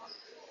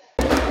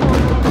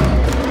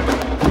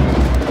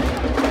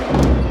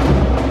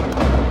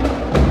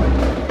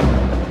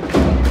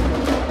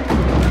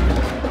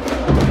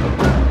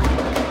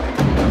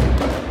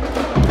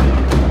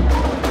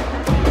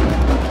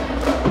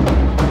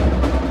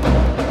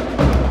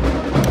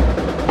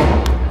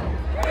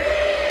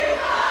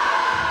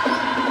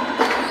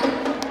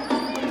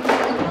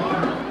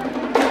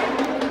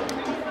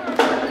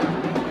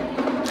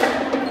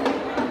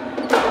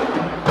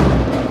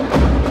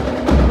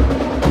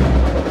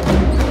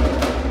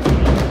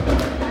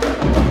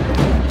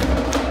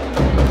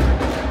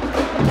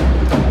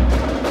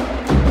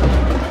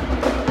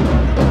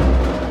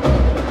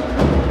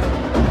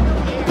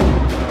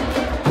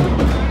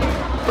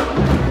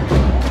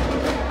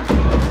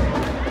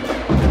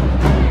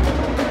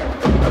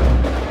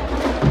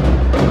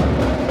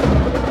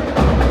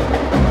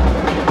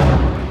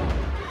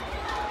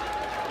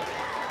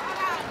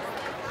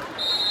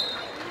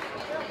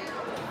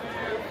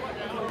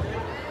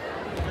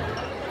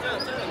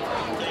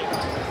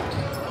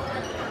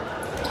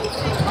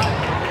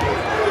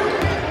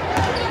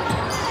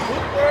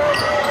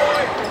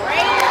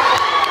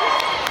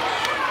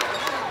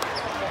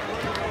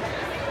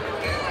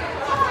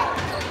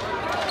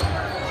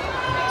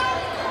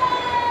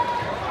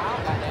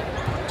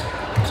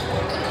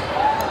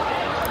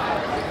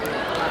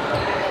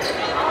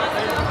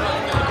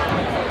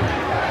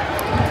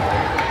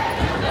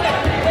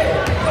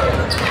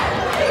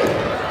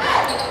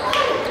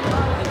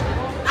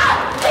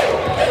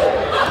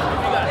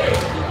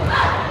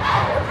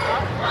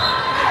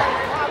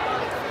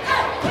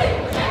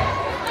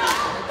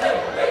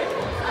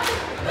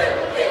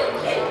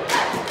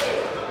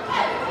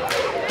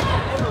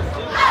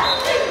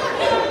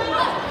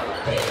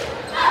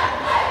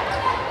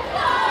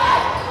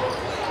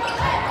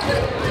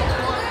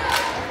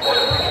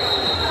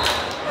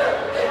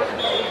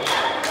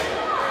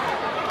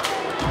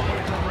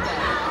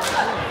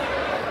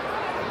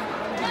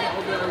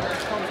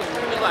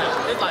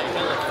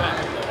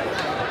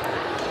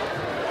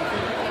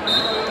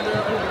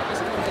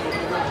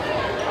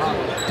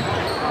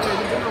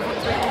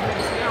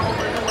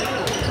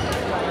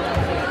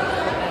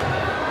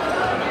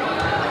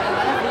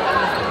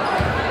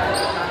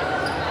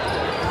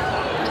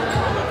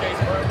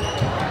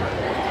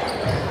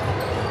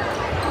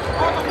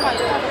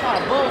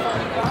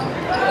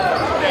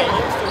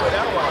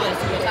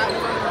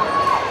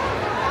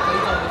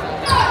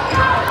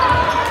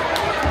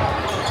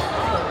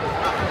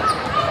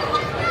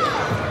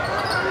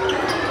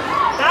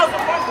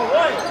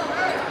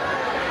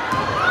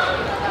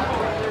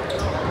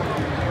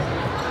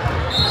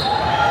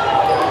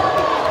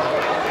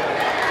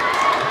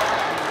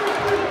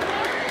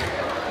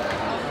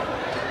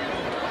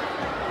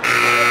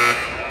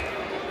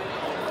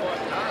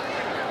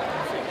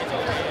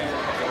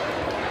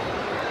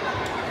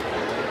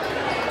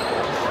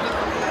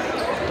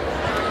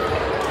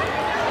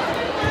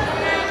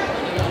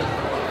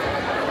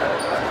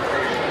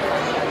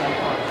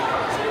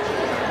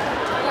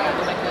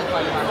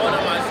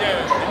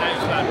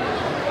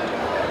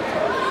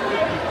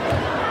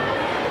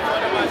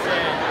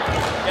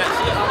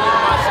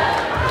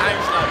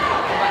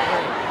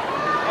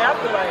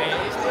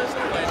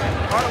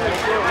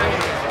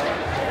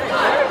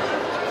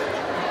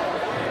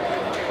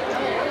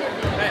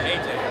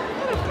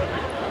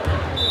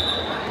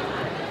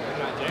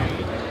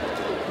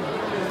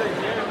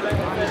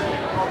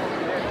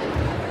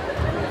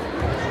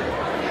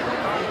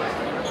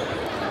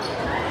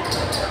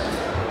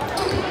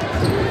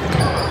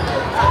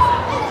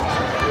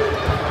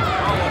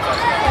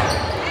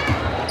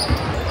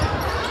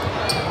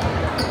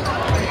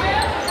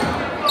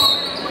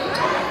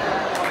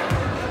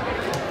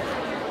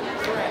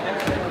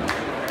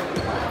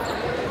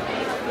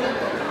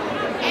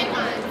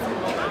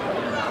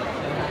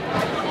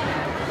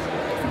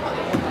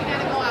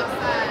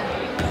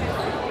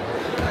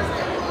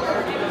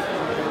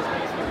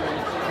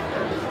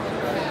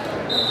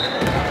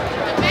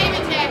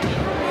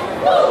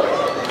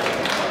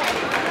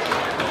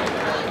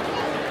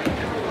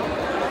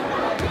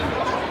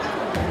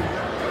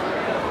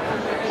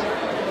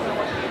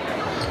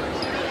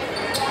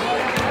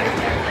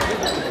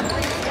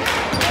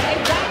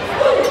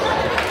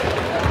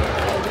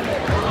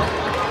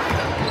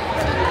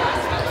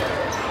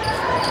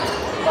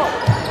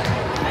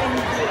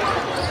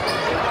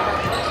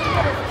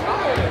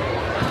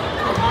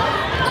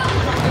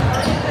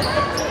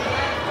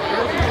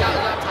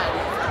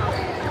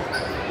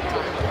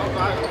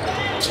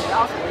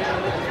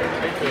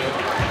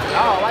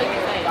 why you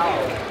saying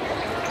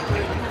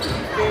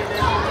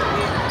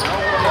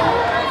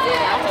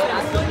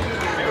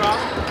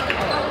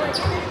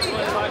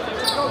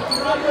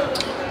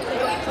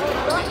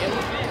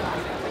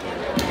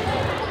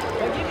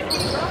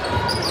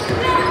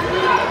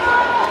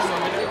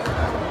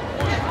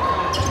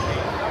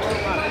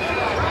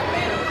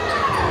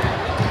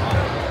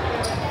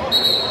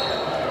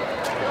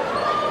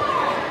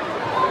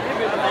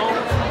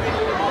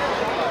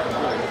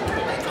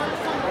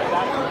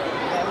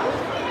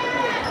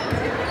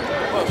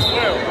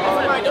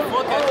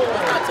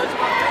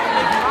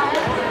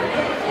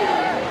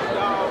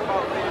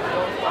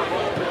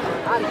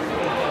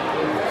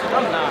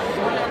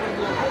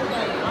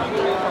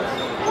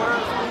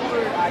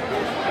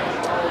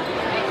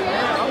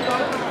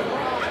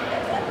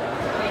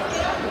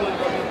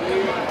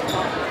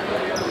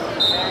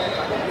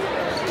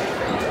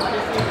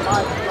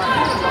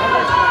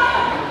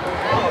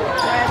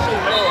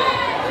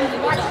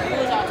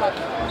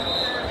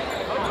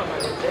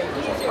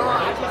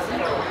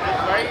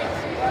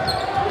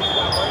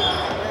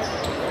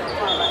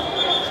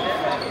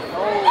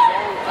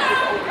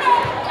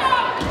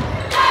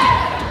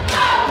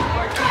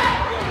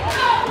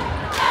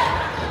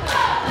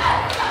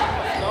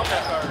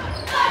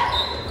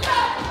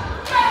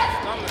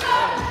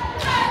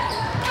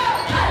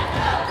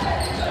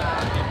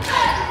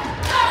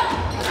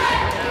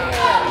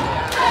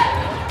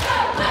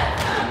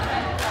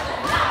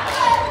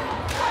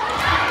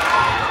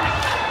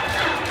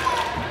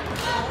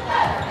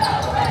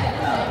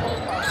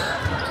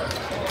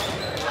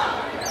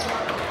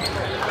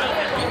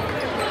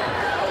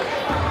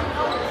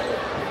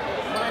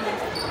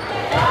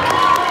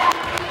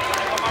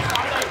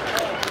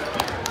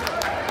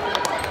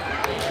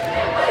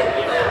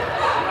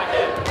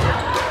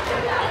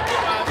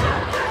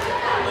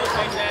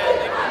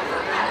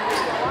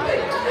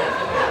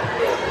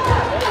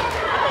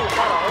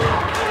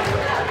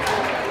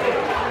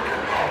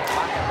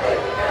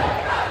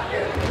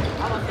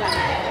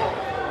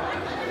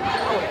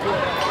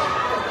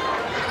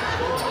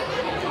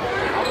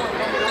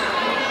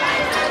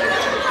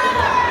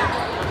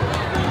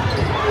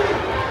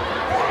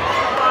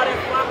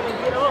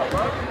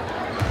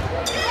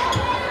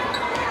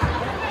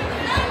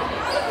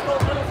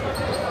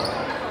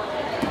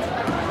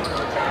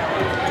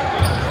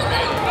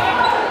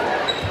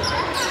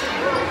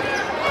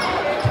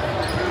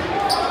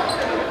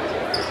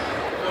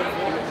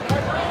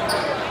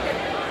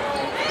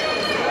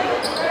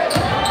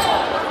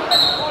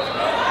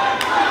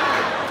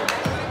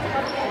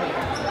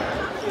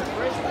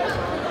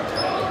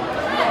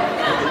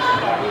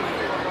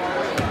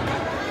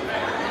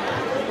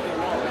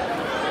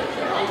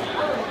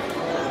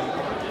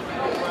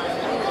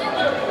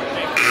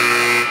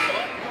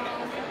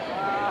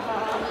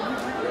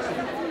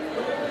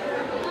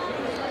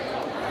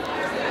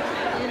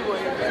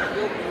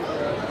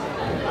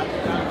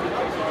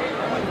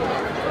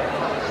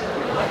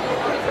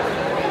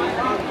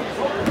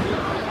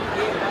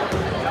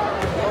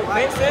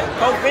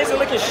Coach Vincent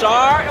looking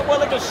sharp. That boy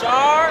looking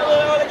sharp.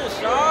 Looking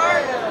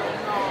sharp.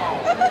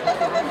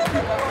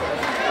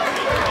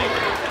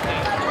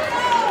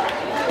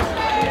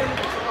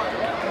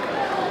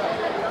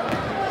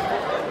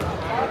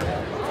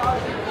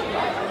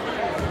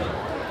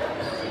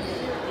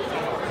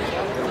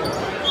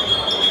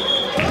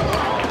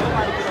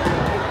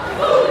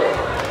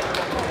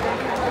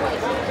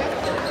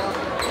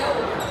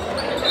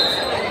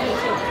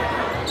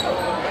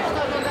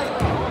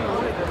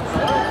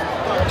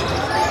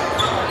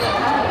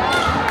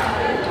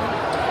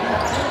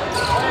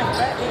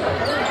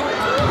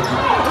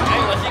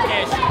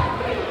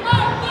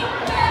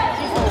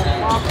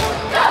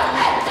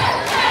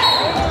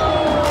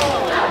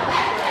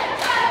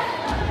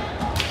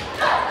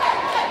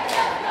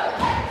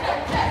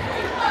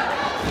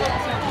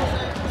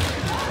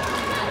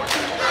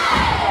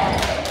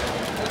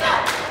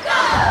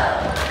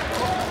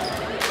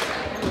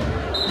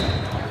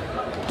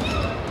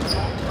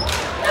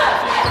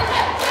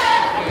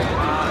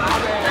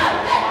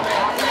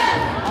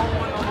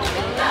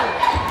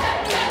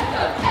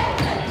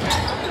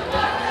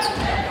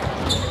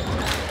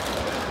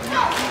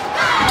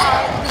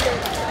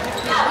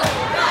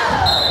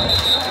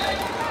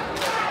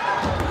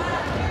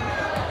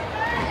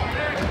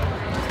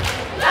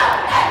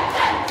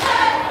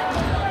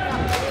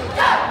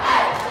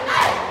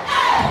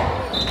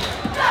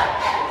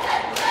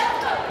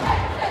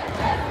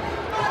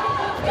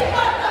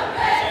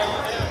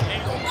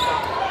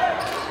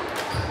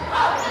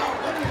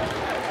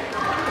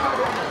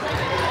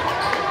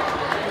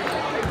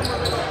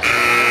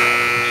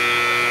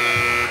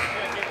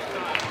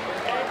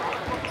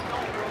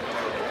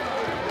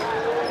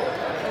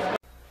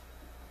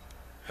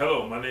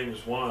 Hello, my name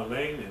is Juan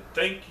Lane, and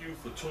thank you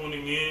for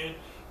tuning in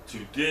to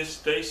this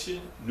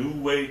station,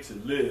 New Way to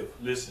Live.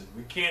 Listen,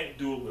 we can't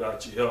do it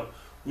without your help.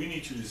 We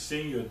need you to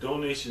send your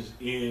donations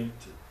in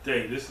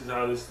today. This is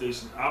how this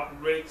station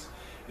operates,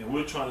 and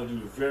we're trying to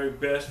do the very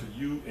best for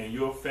you and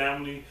your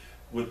family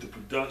with the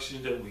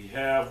production that we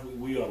have.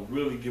 We are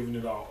really giving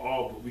it our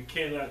all, but we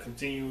cannot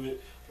continue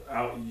it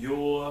without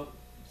your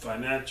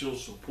financial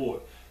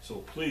support. So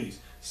please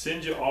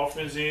send your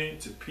offerings in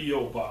to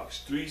P.O.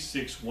 Box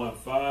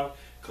 3615,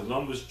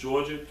 Columbus,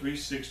 Georgia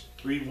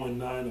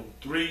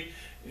 31903,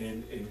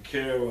 in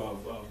care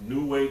of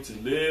New Way to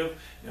Live,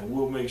 and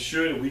we'll make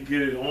sure that we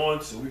get it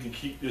on so we can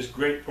keep this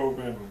great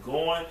program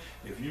going.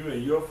 If you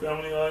and your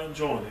family are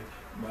enjoying it,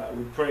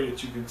 we pray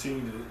that you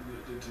continue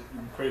we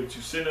pray that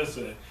you send us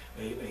a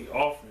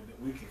offering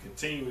that we can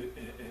continue it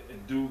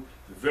and do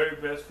the very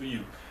best for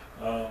you.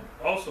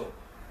 Also,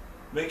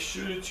 make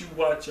sure that you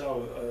watch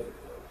our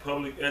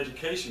public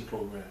education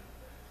program.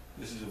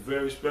 This is a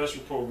very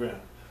special program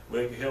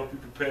where it can help you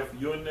prepare for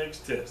your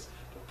next test.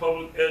 The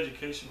public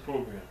education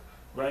program,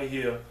 right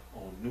here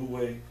on New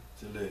Way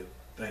to Live.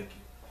 Thank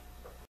you.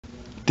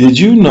 Did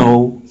you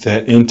know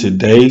that in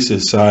today's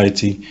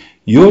society,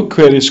 your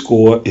credit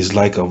score is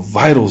like a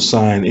vital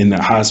sign in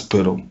the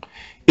hospital?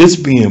 It's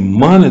being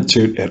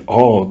monitored at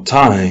all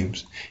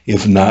times.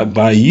 If not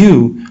by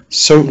you,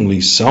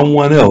 certainly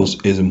someone else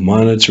is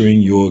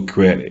monitoring your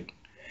credit.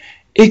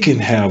 It can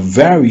have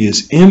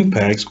various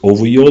impacts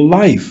over your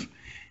life.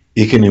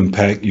 It can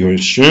impact your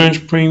insurance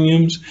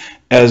premiums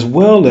as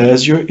well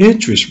as your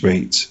interest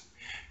rates.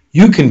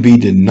 You can be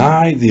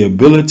denied the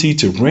ability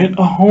to rent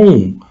a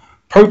home,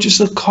 purchase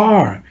a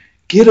car,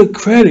 get a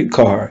credit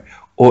card,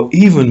 or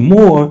even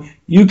more,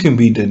 you can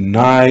be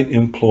denied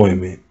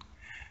employment.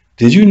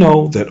 Did you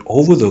know that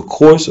over the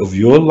course of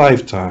your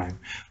lifetime,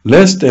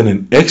 less than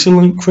an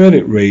excellent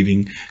credit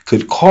rating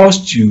could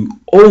cost you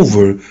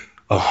over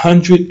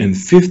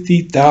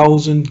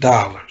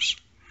 $150,000?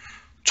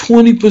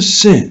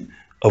 20%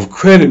 of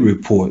credit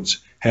reports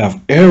have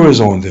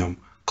errors on them,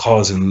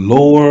 causing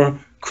lower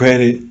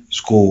credit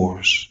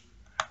scores.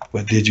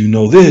 But did you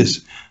know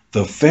this?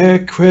 The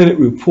Fair Credit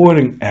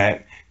Reporting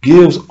Act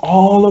gives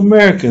all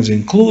Americans,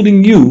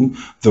 including you,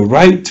 the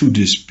right to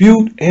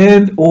dispute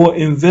and or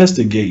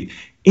investigate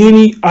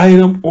any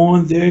item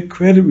on their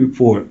credit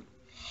report.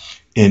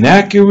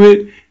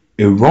 Inaccurate,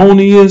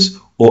 erroneous,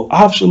 or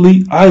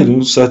obsolete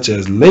items such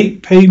as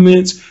late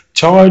payments,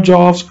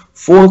 charge-offs,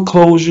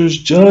 foreclosures,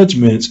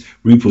 judgments,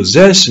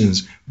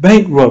 repossessions,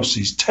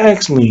 bankruptcies,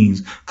 tax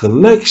liens,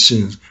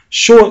 collections,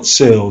 short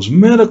sales,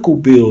 medical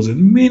bills,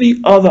 and many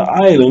other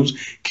items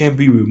can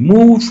be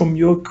removed from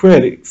your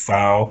credit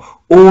file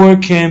or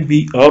can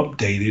be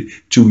updated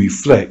to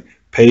reflect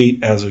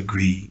paid as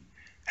agreed.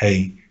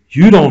 Hey,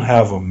 you don't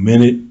have a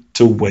minute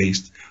to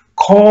waste.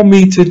 Call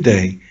me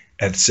today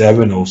at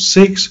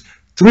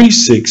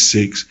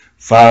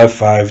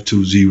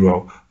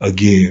 706-366-5520.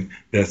 Again,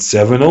 that's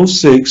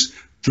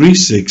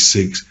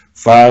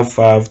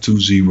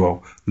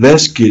 706-366-5520.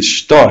 Let's get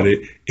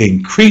started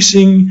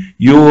increasing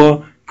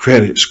your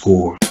credit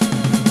score.